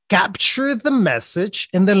 capture the message,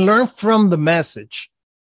 and then learn from the message.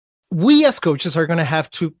 We as coaches are going to have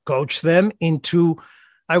to coach them into,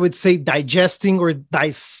 I would say, digesting or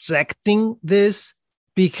dissecting this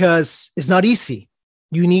because it's not easy.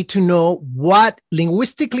 You need to know what,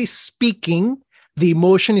 linguistically speaking, the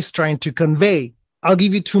emotion is trying to convey. I'll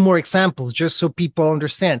give you two more examples just so people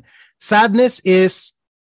understand. Sadness is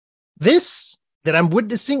this that I'm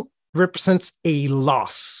witnessing represents a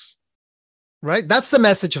loss, right? That's the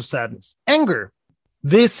message of sadness. Anger.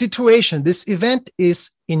 This situation, this event is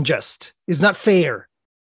unjust, is not fair.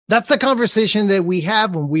 That's the conversation that we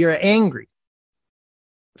have when we are angry.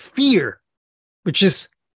 Fear, which is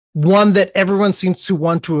one that everyone seems to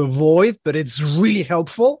want to avoid, but it's really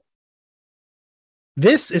helpful.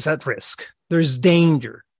 This is at risk. There's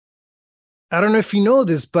danger. I don't know if you know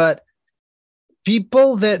this, but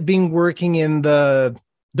people that been working in the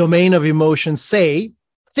domain of emotions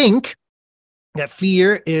think that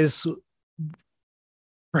fear is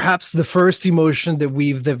perhaps the first emotion that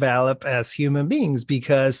we've developed as human beings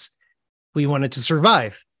because we wanted to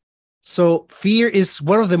survive. So fear is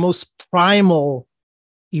one of the most primal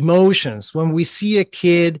emotions. When we see a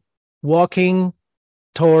kid walking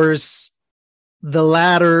towards the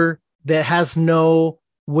ladder that has no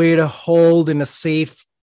way to hold in a safe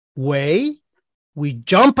way, we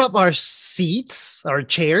jump up our seats, our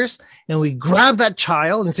chairs, and we grab that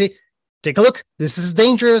child and say, take a look. This is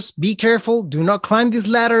dangerous. Be careful. Do not climb this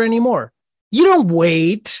ladder anymore. You don't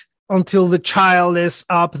wait until the child is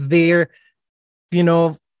up there,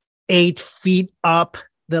 8 feet up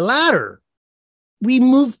the ladder. We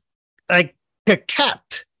move like a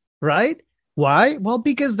cat, right? Why? Well,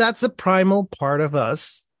 because that's a primal part of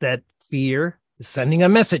us that fear is sending a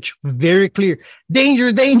message very clear.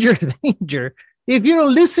 Danger, danger, danger. If you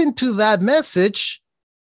don't listen to that message,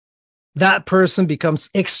 that person becomes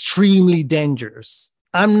extremely dangerous.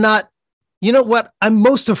 What I'm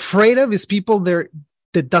most afraid of is people there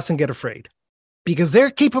that doesn't get afraid because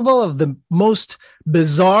they're capable of the most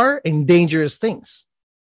bizarre and dangerous things.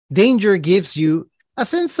 Danger gives you a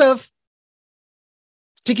sense of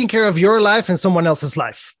taking care of your life and someone else's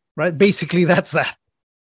life, right? Basically, that's that.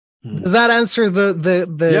 Does that answer the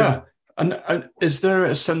Yeah. And is there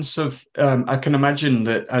a sense of, I can imagine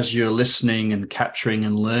that as you're listening and capturing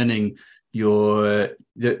and learning, there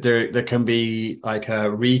can be like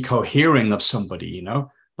a recohering of somebody,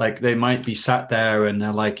 like they might be sat there and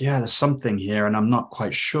they're like, yeah, there's something here and I'm not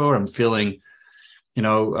quite sure. I'm feeling,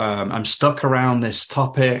 I'm stuck around this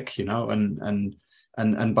topic, and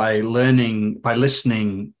by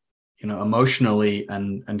listening, emotionally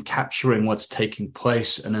and capturing what's taking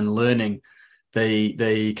place and then learning,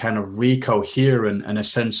 they kind of recohere and a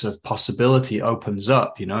sense of possibility opens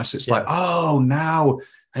up, so it's like, oh, now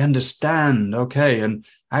I understand. Okay. And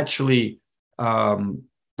actually,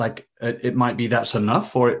 it might be that's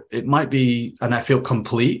enough, or it might be, and I feel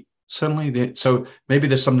complete. certainly. So maybe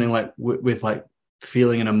there's something like with like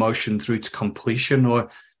feeling an emotion through to completion, or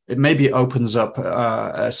maybe it opens up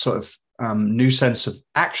a sort of new sense of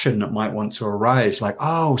action that might want to arise. Like,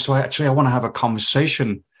 oh, so I want to have a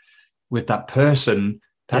conversation with that person.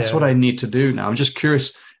 That's what I need to do now. I'm just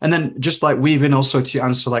curious. And then just like weave in also to your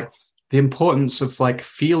answer, like the importance of like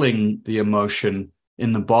feeling the emotion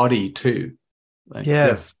in the body too. Like,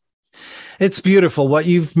 yes. It's beautiful. What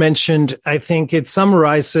you've mentioned, I think it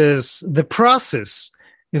summarizes the process.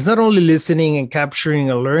 Is not only listening and capturing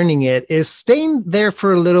and learning it, is staying there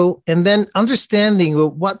for a little and then understanding, well,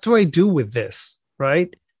 what do I do with this,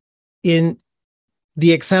 right? In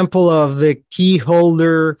the example of the key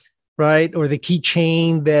holder, right, or the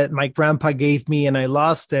keychain that my grandpa gave me and I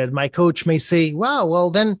lost it, my coach may say, wow, well,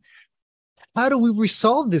 then how do we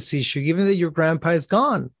resolve this issue given that your grandpa is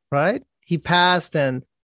gone, right? He passed, and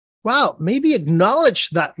wow, maybe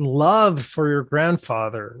acknowledge that love for your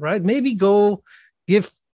grandfather, right? Maybe go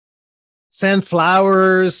send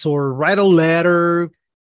flowers or write a letter.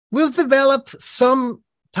 We'll develop some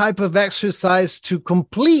type of exercise to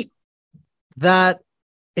complete that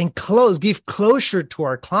and give closure to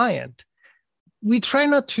our client. We try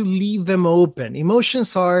not to leave them open.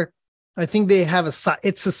 Emotions are, I think they have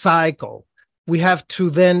it's a cycle. We have to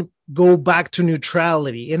then go back to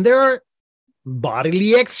neutrality. And there are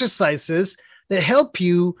bodily exercises that help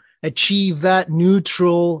you achieve that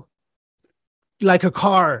neutral, like a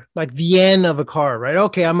car, like the end of a car, right?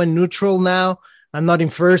 Okay, I'm in neutral now. I'm not in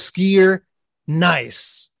first gear.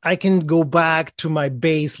 Nice. I can go back to my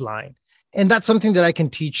baseline. And that's something that I can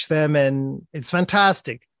teach them, and it's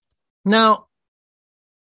fantastic. Now,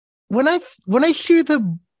 when I hear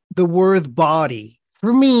the word body,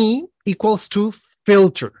 for me, equals to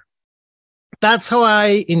filter. That's how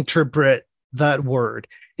I interpret that word.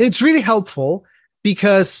 It's really helpful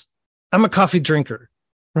because I'm a coffee drinker,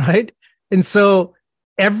 right? And so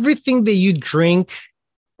everything that you drink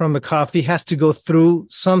from the coffee has to go through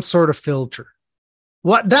some sort of filter.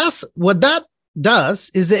 What that does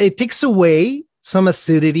is that it takes away some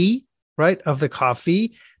acidity, right, of the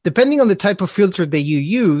coffee. Depending on the type of filter that you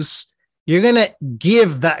use, you're going to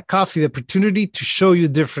give that coffee the opportunity to show you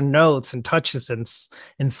different notes and touches and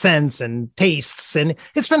scents and tastes. And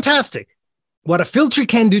it's fantastic. What a filter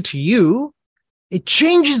can do to you, it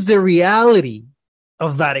changes the reality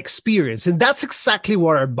of that experience. And that's exactly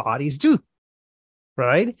what our bodies do,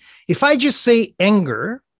 right? If I just say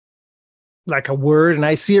anger, like a word, and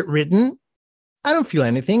I see it written, I don't feel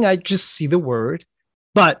anything. I just see the word.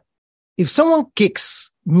 But if someone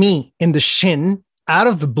kicks me in the shin out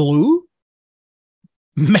of the blue,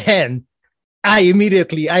 man, I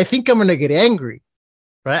think I'm going to get angry,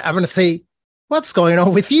 right? I'm going to say, what's going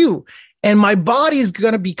on with you? And my body is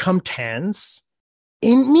going to become tense.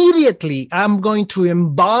 Immediately, I'm going to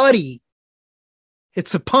embody.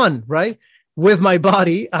 It's a pun, right? With my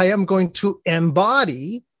body, I am going to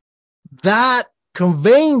embody that,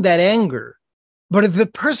 conveying that anger. But if the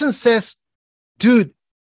person says, dude,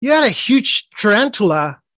 you had a huge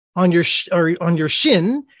tarantula on your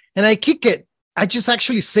shin, and I kick it, I just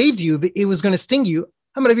actually saved you. It was going to sting you.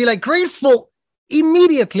 I'm going to be like grateful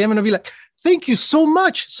immediately. I'm going to be like, thank you so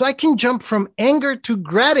much. So I can jump from anger to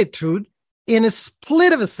gratitude in a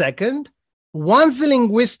split of a second once the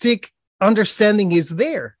linguistic understanding is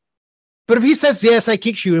there. But if he says, yes, I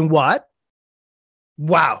kicked you, and what?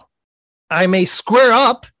 Wow. I may square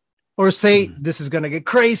up or say, this is going to get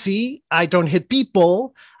crazy. I don't hit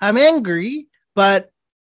people. I'm angry, but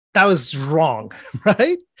that was wrong,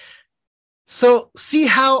 right? So see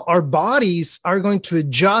how our bodies are going to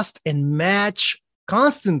adjust and match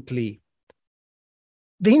constantly.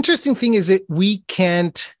 The interesting thing is that we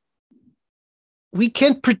can't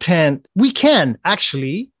pretend. We can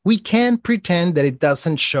pretend that it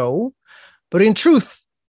doesn't show, but in truth,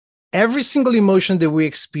 every single emotion that we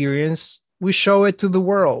experience, we show it to the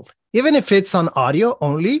world. Even if it's on audio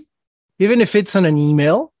only, even if it's on an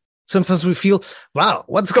email, sometimes we feel, wow,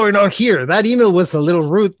 what's going on here? That email was a little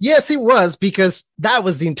rude. Yes, it was, because that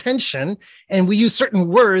was the intention. And we use certain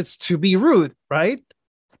words to be rude, right?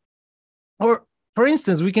 Or, for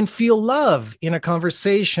instance, we can feel love in a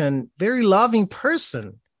conversation, very loving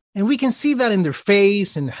person. And we can see that in their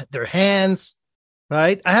face and their hands,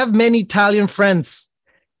 right? I have many Italian friends.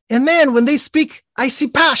 And man, when they speak, I see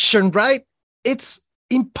passion, right? It's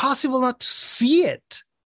impossible not to see it.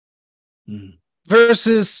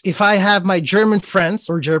 Versus if I have my German friends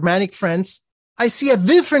or Germanic friends, I see a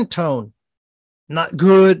different tone. Not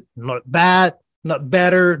good, not bad, not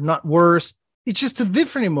better, not worse. It's just a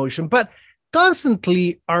different emotion. But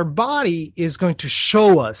constantly, our body is going to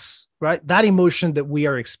show us, right, that emotion that we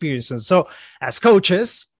are experiencing. So as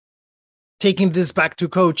coaches, taking this back to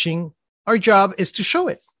coaching, our job is to show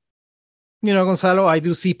it. Gonzalo, I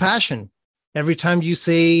do see passion. Every time you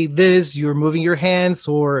say this, you're moving your hands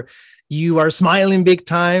or you are smiling big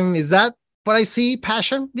time. Is that what I see?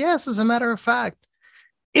 Passion? Yes, as a matter of fact.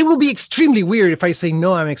 It will be extremely weird if I say,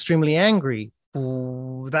 no, I'm extremely angry.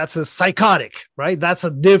 Ooh, that's a psychotic, right? That's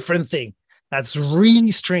a different thing. That's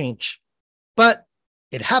really strange. But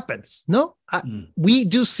it happens. No, we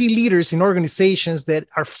do see leaders in organizations that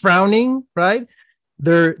are frowning, right?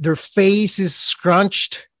 Their face is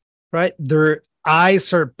scrunched, right? Their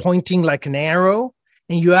eyes are pointing like an arrow.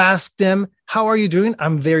 And you ask them, how are you doing?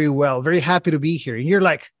 I'm very well, very happy to be here. And you're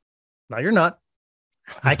like, no, you're not.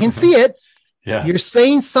 I can see it. Yeah. You're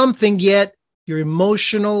saying something, yet your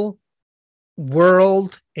emotional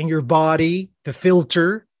world and your body, the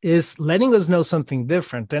filter, is letting us know something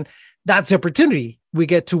different. And that's the opportunity. We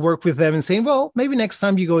get to work with them and saying, well, maybe next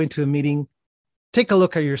time you go into a meeting, take a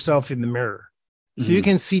look at yourself in the mirror so you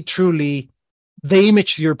can see truly the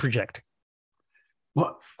image you're projecting.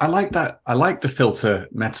 Well, I like that. I like the filter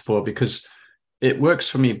metaphor because it works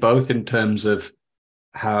for me both in terms of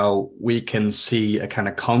how we can see a kind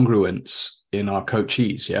of congruence in our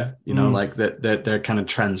coachees. Yeah. Like that they're kind of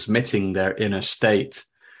transmitting their inner state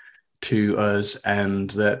to us, and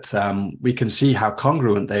that we can see how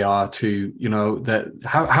congruent they are to, that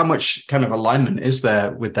how much kind of alignment is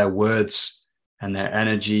there with their words and their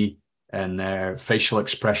energy and their facial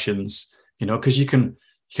expressions, because you can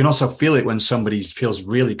also feel it when somebody feels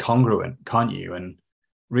really congruent, can't you? And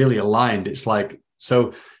really aligned. It's like,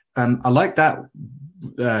 so I like that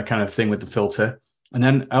kind of thing with the filter. And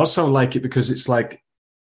then I also like it because it's like,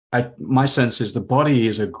 my sense is the body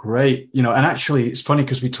is a great, and actually it's funny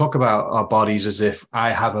because we talk about our bodies as if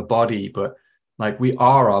I have a body, but like we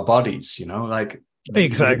are our bodies, like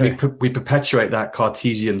exactly. We perpetuate that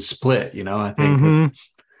Cartesian split, I think.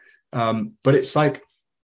 But it's like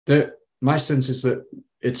my sense is that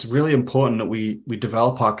it's really important that we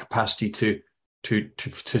develop our capacity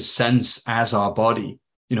to sense as our body,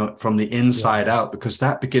 from the inside out, because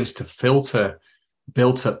that begins to filter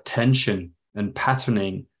built up tension and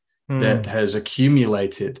patterning that has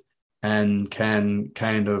accumulated and can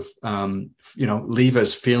kind of leave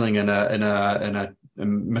us feeling in a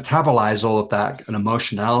metabolize all of that and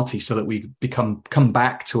emotionality so that we come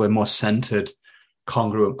back to a more centered,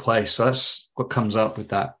 congruent place. So that's what comes up with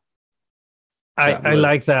that. I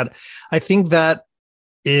like that. I think that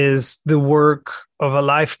is the work of a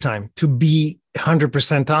lifetime, to be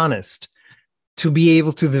 100% honest, to be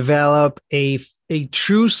able to develop a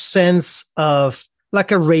true sense of,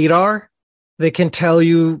 like a radar that can tell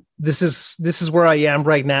you this is where I am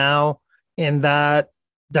right now, in that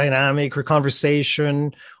dynamic or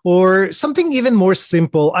conversation, or something even more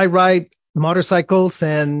simple. I ride motorcycles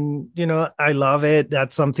and, I love it.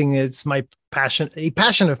 That's something, it's my passion, a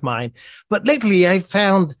passion of mine. But lately I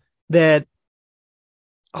found that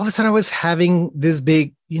all of a sudden I was having this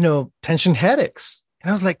big, tension headaches. And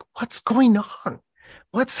I was like, what's going on?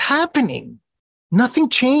 What's happening? Nothing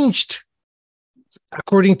changed.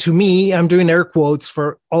 According to me, I'm doing air quotes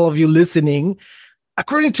for all of you listening.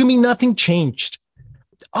 According to me, nothing changed.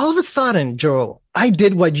 All of a sudden, Joel, I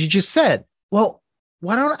did what you just said. Well,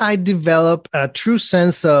 why don't I develop a true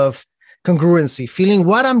sense of congruency, feeling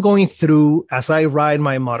what I'm going through as I ride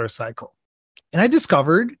my motorcycle? And I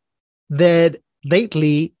discovered that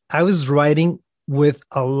lately I was riding with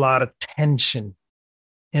a lot of tension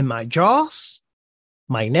in my jaws,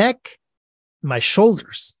 my neck, my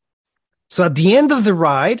shoulders. So at the end of the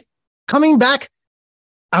ride, coming back,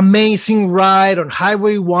 amazing ride on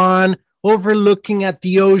Highway 1, overlooking at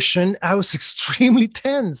the ocean, I was extremely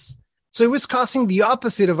tense. So it was causing the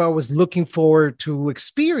opposite of what I was looking forward to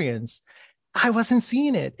experience. I wasn't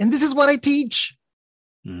seeing it. And this is what I teach.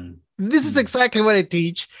 This is exactly what I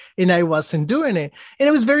teach. And I wasn't doing it. And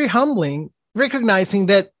it was very humbling, recognizing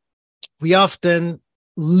that we often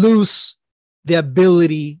lose the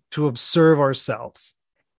ability to observe ourselves.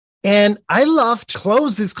 And I love to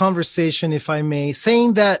close this conversation, if I may,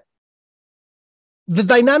 saying that the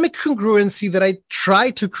dynamic congruency that I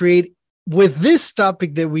try to create with this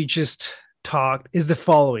topic that we just talked is the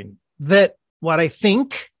following: that what I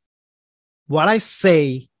think, what I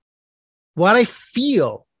say, what I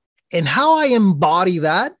feel, and how I embody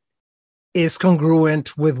that is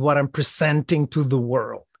congruent with what I'm presenting to the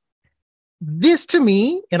world. This, to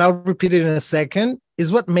me, and I'll repeat it in a second,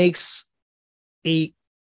 is what makes a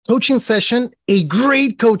coaching session a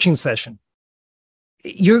great coaching session.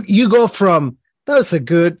 You go from, that was a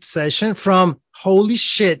good session, from holy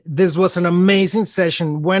shit, this was an amazing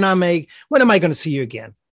session, when am I going to see you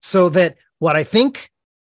again? So that what I think,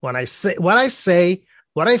 what I say,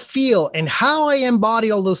 what I feel, and how I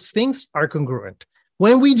embody all those things are congruent.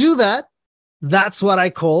 When we do that, that's what I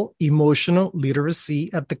call emotional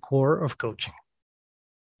literacy at the core of coaching.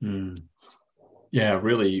 Yeah,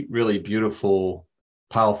 really, really beautiful,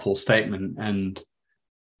 powerful statement. And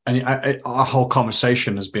our whole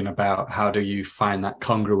conversation has been about how do you find that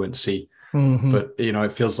congruency. Mm-hmm. But,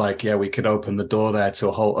 it feels like, we could open the door there to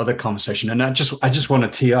a whole other conversation. And I just want to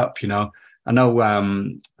tee up, I know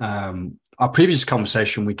our previous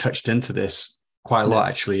conversation, we touched into this quite a lot,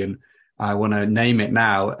 actually. And I want to name it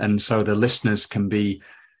now. And so the listeners can be,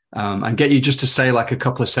 and get you just to say like a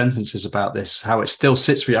couple of sentences about this, how it still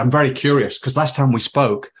sits with you. I'm very curious because last time we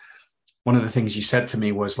spoke, one of the things you said to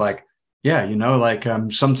me was like,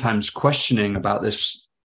 sometimes questioning about this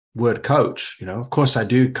word coach, of course I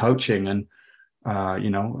do coaching and,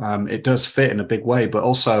 it does fit in a big way, but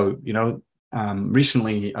also,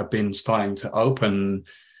 recently I've been starting to open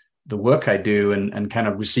the work I do and kind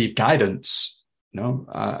of receive guidance,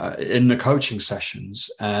 in the coaching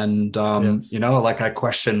sessions. And, I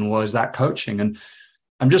question, was that coaching? And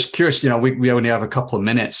I'm just curious, we only have a couple of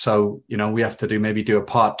minutes, so, we have to maybe do a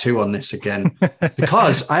part 2 on this again,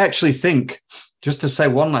 because I actually think, just to say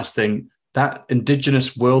one last thing, that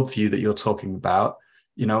indigenous worldview that you're talking about,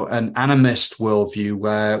 an animist worldview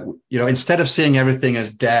where, instead of seeing everything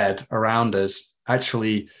as dead around us,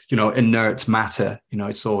 actually, inert matter,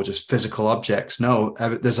 it's all just physical objects. No,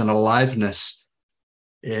 there's an aliveness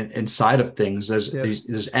inside of things.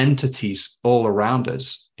 There's entities all around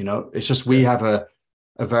us. It's just we have a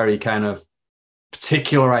very kind of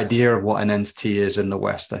particular idea of what an entity is in the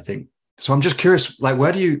West, I think. So I'm just curious, like,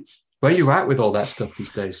 where you at with all that stuff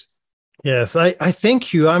these days? Yes, I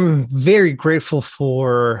thank you. I'm very grateful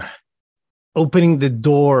for opening the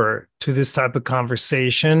door to this type of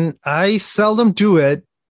conversation. I seldom do it,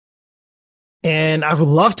 and I would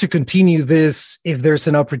love to continue this if there's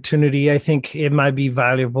an opportunity. I think it might be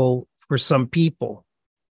valuable for some people.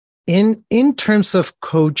 In terms of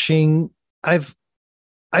coaching,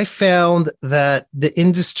 I found that the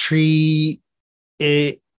industry,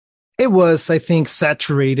 it was, I think,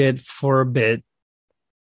 saturated for a bit.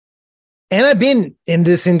 And I've been in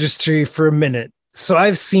this industry for a minute. So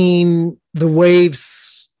I've seen the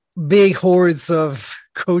waves, big hordes of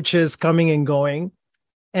coaches coming and going.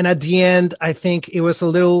 And at the end, I think it was a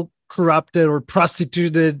little corrupted or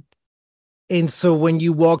prostituted. And so when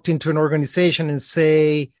you walked into an organization and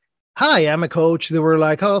say, "Hi, I'm a coach," they were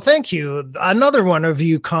like, "Oh, thank you. Another one of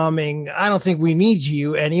you coming. I don't think we need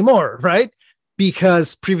you anymore," right?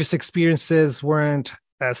 Because previous experiences weren't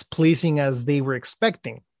as pleasing as they were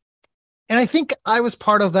expecting. And I think I was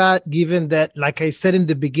part of that, given that, like I said in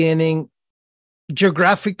the beginning,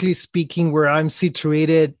 geographically speaking, where I'm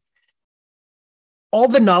situated, all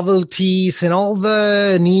the novelties and all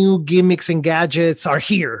the new gimmicks and gadgets are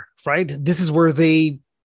here, right? This is where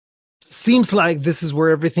seems like this is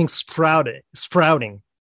where everything's sprouting.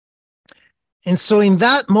 And so in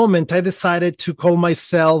that moment, I decided to call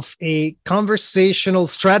myself a conversational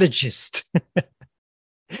strategist.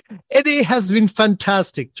 And it has been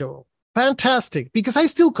fantastic, Joel. Fantastic, because I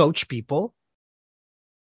still coach people.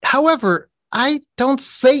 However, I don't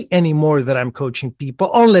say anymore that I'm coaching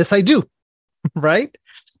people unless I do, right?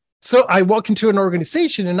 So I walk into an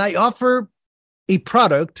organization and I offer a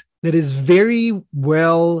product that is very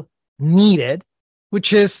well needed,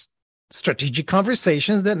 which is strategic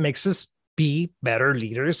conversations that makes us be better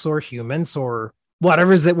leaders or humans or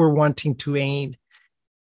whatever it is that we're wanting to aim.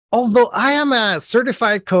 Although I am a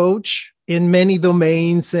certified coach in many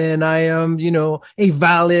domains and I am,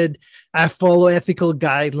 I follow ethical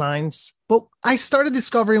guidelines, but I started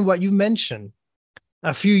discovering what you mentioned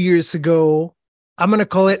a few years ago. I'm going to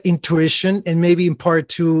call it intuition, and maybe in part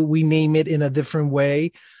 2, we name it in a different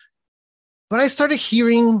way. But I started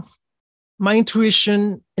hearing my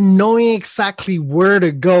intuition and knowing exactly where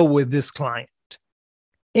to go with this client.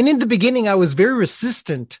 And in the beginning, I was very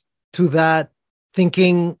resistant to that,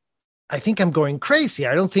 thinking, I think I'm going crazy.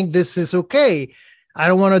 I don't think this is okay. I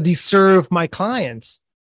don't want to deserve my clients.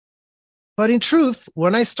 But in truth,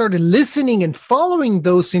 when I started listening and following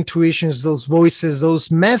those intuitions, those voices,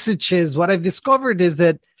 those messages, what I've discovered is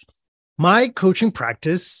that my coaching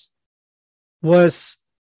practice was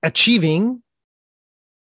achieving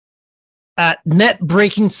at net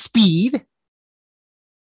breaking speed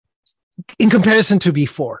in comparison to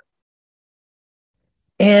before.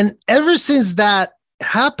 And ever since that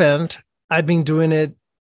happened, I've been doing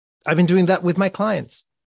that with my clients.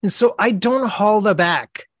 And so I don't hold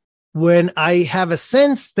back when I have a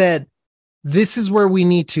sense that this is where we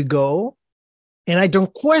need to go. And I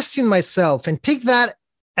don't question myself and take that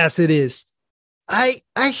as it is. I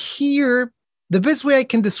hear the best way I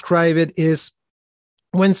can describe it is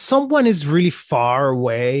when someone is really far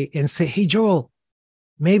away and say, hey, Joel,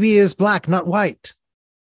 maybe it's black, not white.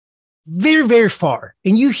 Very, very far.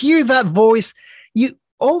 And you hear that voice, you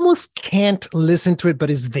almost can't listen to it, but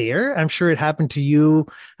it's there. I'm sure it happened to you.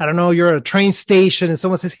 I don't know, you're at a train station and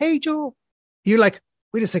someone says, hey, Joel. You're like,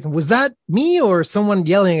 wait a second, was that me or someone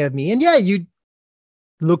yelling at me? And yeah, you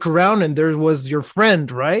look around and there was your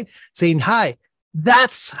friend, right? Saying hi.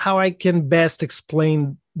 That's how I can best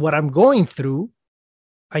explain what I'm going through.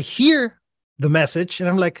 I hear the message and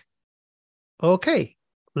I'm like, okay,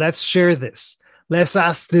 let's share this. Let's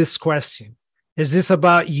ask this question. Is this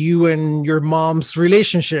about you and your mom's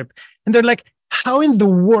relationship? And they're like, how in the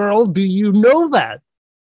world do you know that?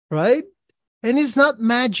 Right? And it's not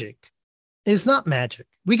magic. It's not magic.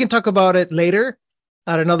 We can talk about it later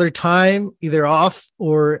at another time, either off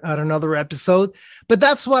or at another episode. But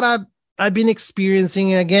that's what I've been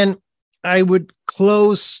experiencing. And again, I would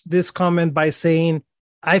close this comment by saying,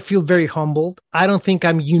 I feel very humbled. I don't think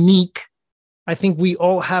I'm unique. I think we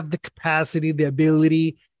all have the capacity, the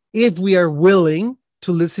ability, if we are willing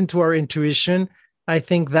to listen to our intuition. I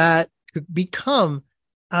think that could become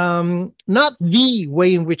not the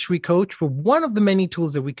way in which we coach, but one of the many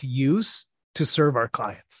tools that we could use to serve our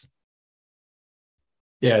clients.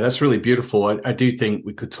 Yeah, that's really beautiful. I do think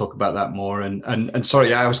we could talk about that more. And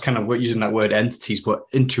sorry, I was kind of using that word entities, but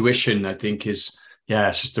intuition, I think is,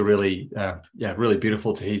 it's just a really, really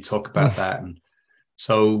beautiful to hear you talk about that. And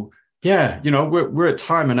so, we're at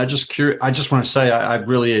time, and I just want to say I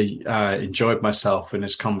really enjoyed myself in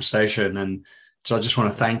this conversation, and so I just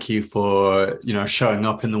want to thank you for showing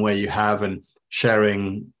up in the way you have and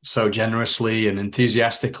sharing so generously and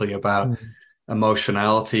enthusiastically about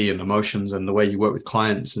emotionality and emotions and the way you work with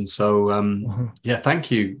clients. And so, thank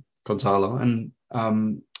you, Gonzalo. And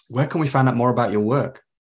where can we find out more about your work?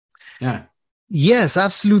 Yeah. Yes,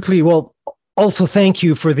 absolutely. Well, also, thank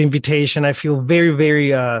you for the invitation. I feel very,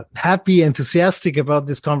 very happy, enthusiastic about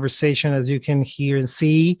this conversation, as you can hear and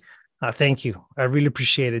see. Thank you. I really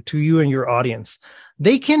appreciate it, to you and your audience.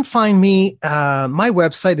 They can find me. My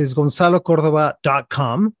website is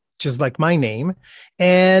gonzalocordova.com, just like my name.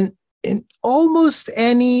 And in almost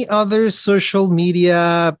any other social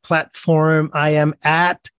media platform, I am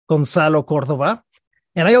at Gonzalo Córdova.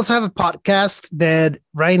 And I also have a podcast that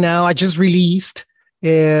right now I just released.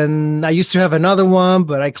 And I used to have another one,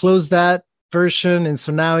 but I closed that version. And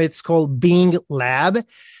so now it's called Being Lab.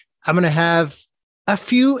 I'm going to have a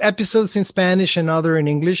few episodes in Spanish and other in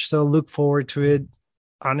English. So look forward to it.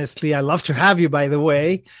 Honestly, I love to have you, by the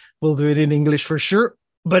way. We'll do it in English for sure.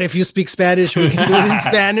 But if you speak Spanish, we can do it in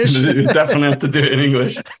Spanish. You definitely have to do it in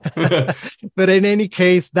English. But in any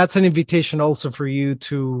case, that's an invitation also for you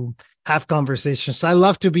to have conversations. I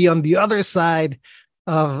love to be on the other side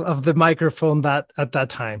of the microphone at that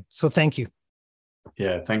time. So thank you.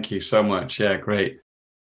 Yeah, thank you so much. Yeah, great.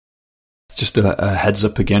 Just a heads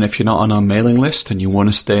up again, if you're not on our mailing list and you want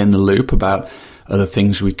to stay in the loop about other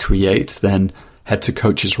things we create, then head to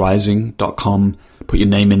coachesrising.com, put your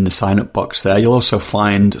name in the sign up box there. You'll also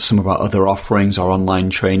find some of our other offerings, our online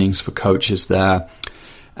trainings for coaches there.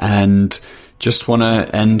 And just want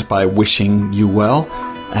to end by wishing you well,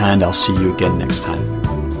 and I'll see you again next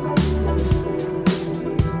time.